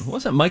Bound.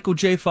 Wasn't Michael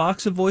J.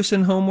 Fox a voice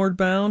in Homeward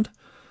Bound?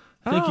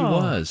 I think he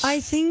was. I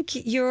think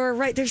you're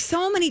right. There's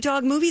so many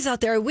dog movies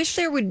out there. I wish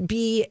there would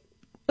be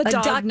a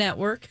dog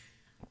network.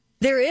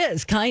 There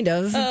is, kind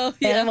of. Oh,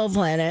 yeah. Animal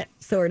Planet,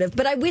 sort of.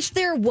 But I wish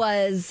there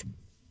was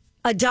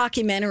a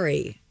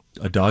documentary.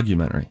 A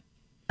documentary.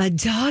 A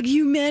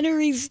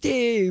documentary,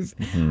 Steve,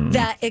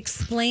 that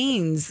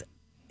explains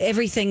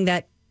everything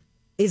that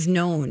is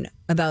known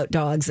about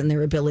dogs and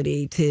their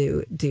ability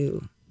to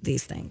do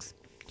these things.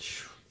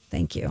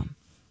 Thank you.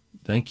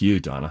 Thank you,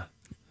 Donna.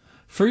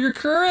 For your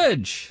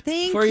courage.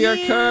 Thank you. For your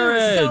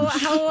courage. So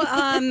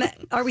how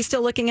are we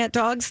still looking at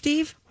dogs,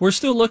 Steve? We're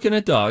still looking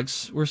at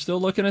dogs.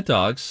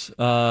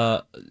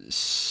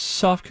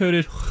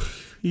 Soft-coated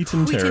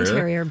Wheaten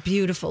Terrier.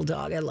 Beautiful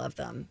dog. I love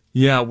them.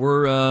 Yeah,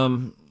 we're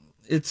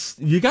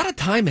you got to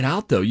time it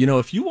out though.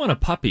 If you want a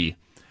puppy,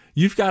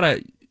 you've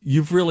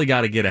really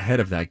got to get ahead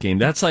of that game.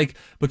 That's like,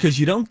 because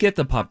you don't get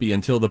the puppy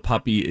until the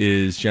puppy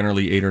is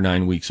generally 8 or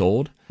 9 weeks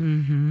old.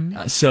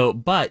 Mm-hmm.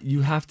 But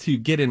you have to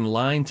get in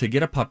line to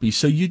get a puppy.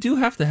 So you do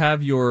have to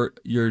have your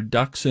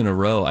ducks in a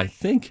row, I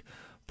think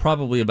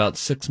probably about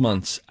 6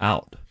 months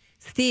out.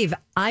 Steve,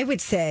 I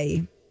would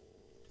say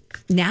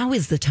now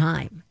is the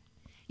time.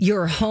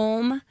 You're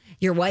home.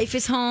 Your wife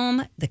is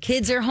home. The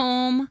kids are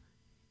home.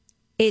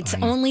 It's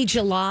only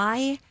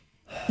July.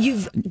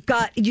 You've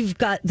got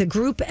the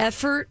group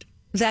effort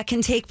that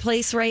can take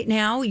place right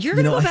now. You're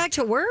going to go back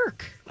to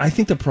work. I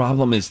think the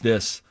problem is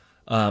this.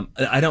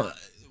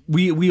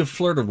 We have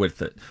flirted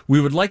with it.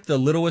 We would like the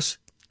littlest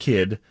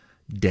kid,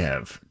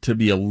 Dev, to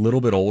be a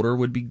little bit older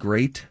would be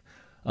great.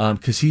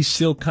 Because he's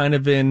still kind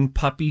of in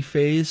puppy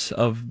phase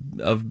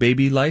of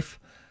baby life.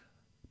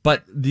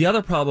 But the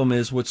other problem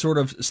is what sort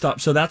of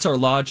stops. So that's our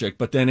logic.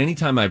 But then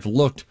anytime I've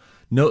looked,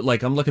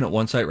 I'm looking at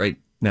one site right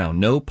now,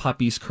 no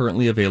puppies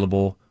currently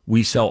available.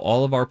 We sell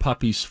all of our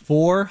puppies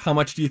for, how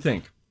much do you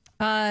think?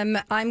 I'm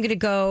going to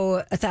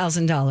go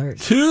 $1,000.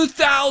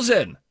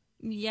 $2,000.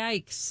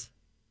 Yikes.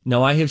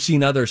 No, I have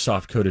seen other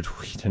soft-coated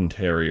Wheaten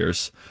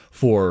Terriers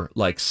for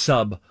like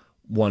sub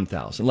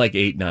 1,000, like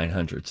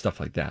 800-900, stuff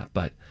like that.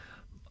 But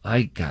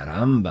ay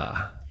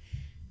caramba,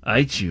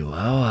 ay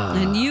chihuahua.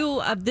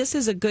 And this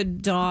is a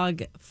good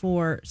dog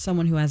for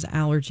someone who has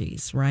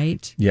allergies,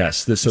 right?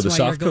 Yes. The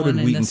soft-coated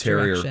Wheaten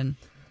Terrier. Direction.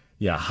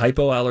 Yeah,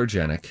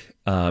 hypoallergenic.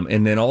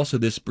 And then also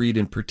this breed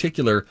in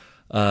particular,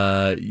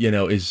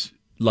 is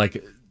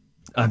like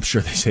I'm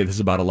sure they say this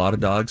about a lot of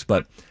dogs,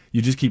 but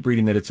you just keep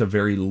reading that it's a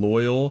very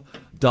loyal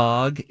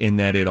dog in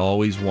that it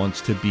always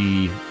wants to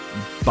be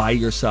by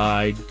your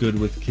side, good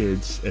with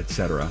kids,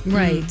 etc.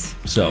 Right.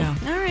 So,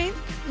 All right.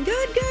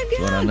 Good.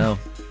 That's what I know.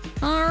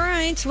 All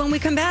right. When we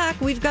come back,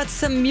 we've got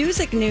some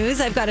music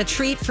news. I've got a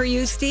treat for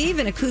you, Steve,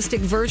 an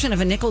acoustic version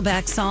of a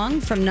Nickelback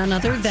song from none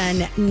other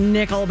than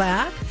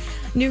Nickelback.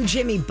 New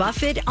Jimmy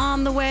Buffett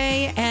on the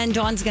way, and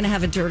Dawn's going to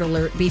have a dirt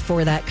alert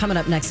before that. Coming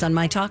up next on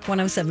My Talk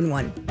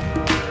 1071.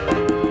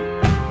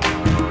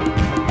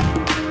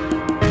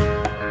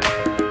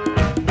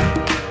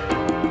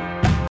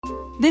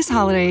 This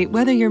holiday,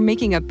 whether you're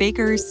making a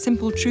Baker's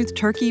Simple Truth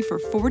turkey for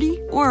 40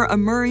 or a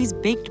Murray's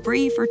Baked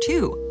Brie for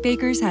 2,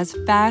 Baker's has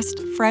fast,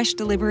 fresh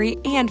delivery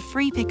and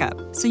free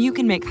pickup, so you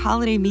can make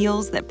holiday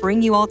meals that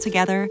bring you all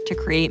together to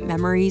create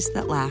memories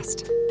that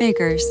last.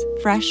 Baker's,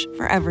 fresh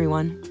for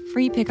everyone.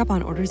 Free pickup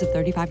on orders of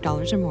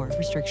 $35 or more.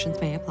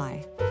 Restrictions may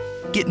apply.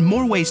 Get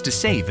more ways to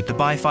save at the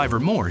Buy 5 or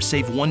More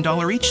Save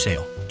 $1 each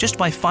sale. Just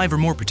buy 5 or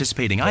more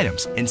participating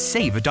items and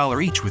save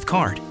 $1 each with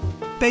card.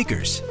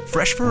 Baker's,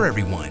 fresh for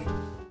everyone.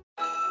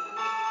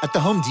 At the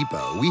Home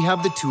Depot, we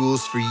have the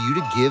tools for you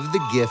to give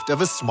the gift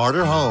of a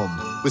smarter home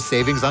with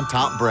savings on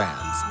top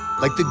brands,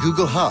 like the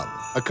Google Hub,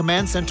 a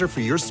command center for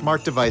your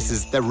smart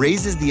devices that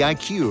raises the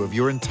IQ of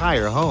your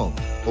entire home,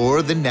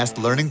 or the Nest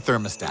Learning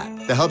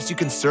Thermostat that helps you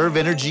conserve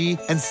energy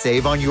and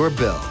save on your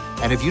bill.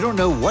 And if you don't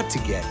know what to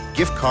get,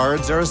 gift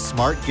cards are a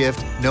smart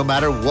gift no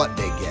matter what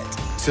they get.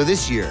 So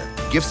this year,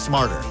 gift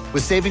smarter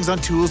with savings on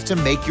tools to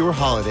make your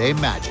holiday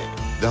magic.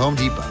 The Home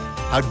Depot,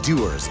 how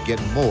doers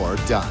get more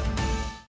done.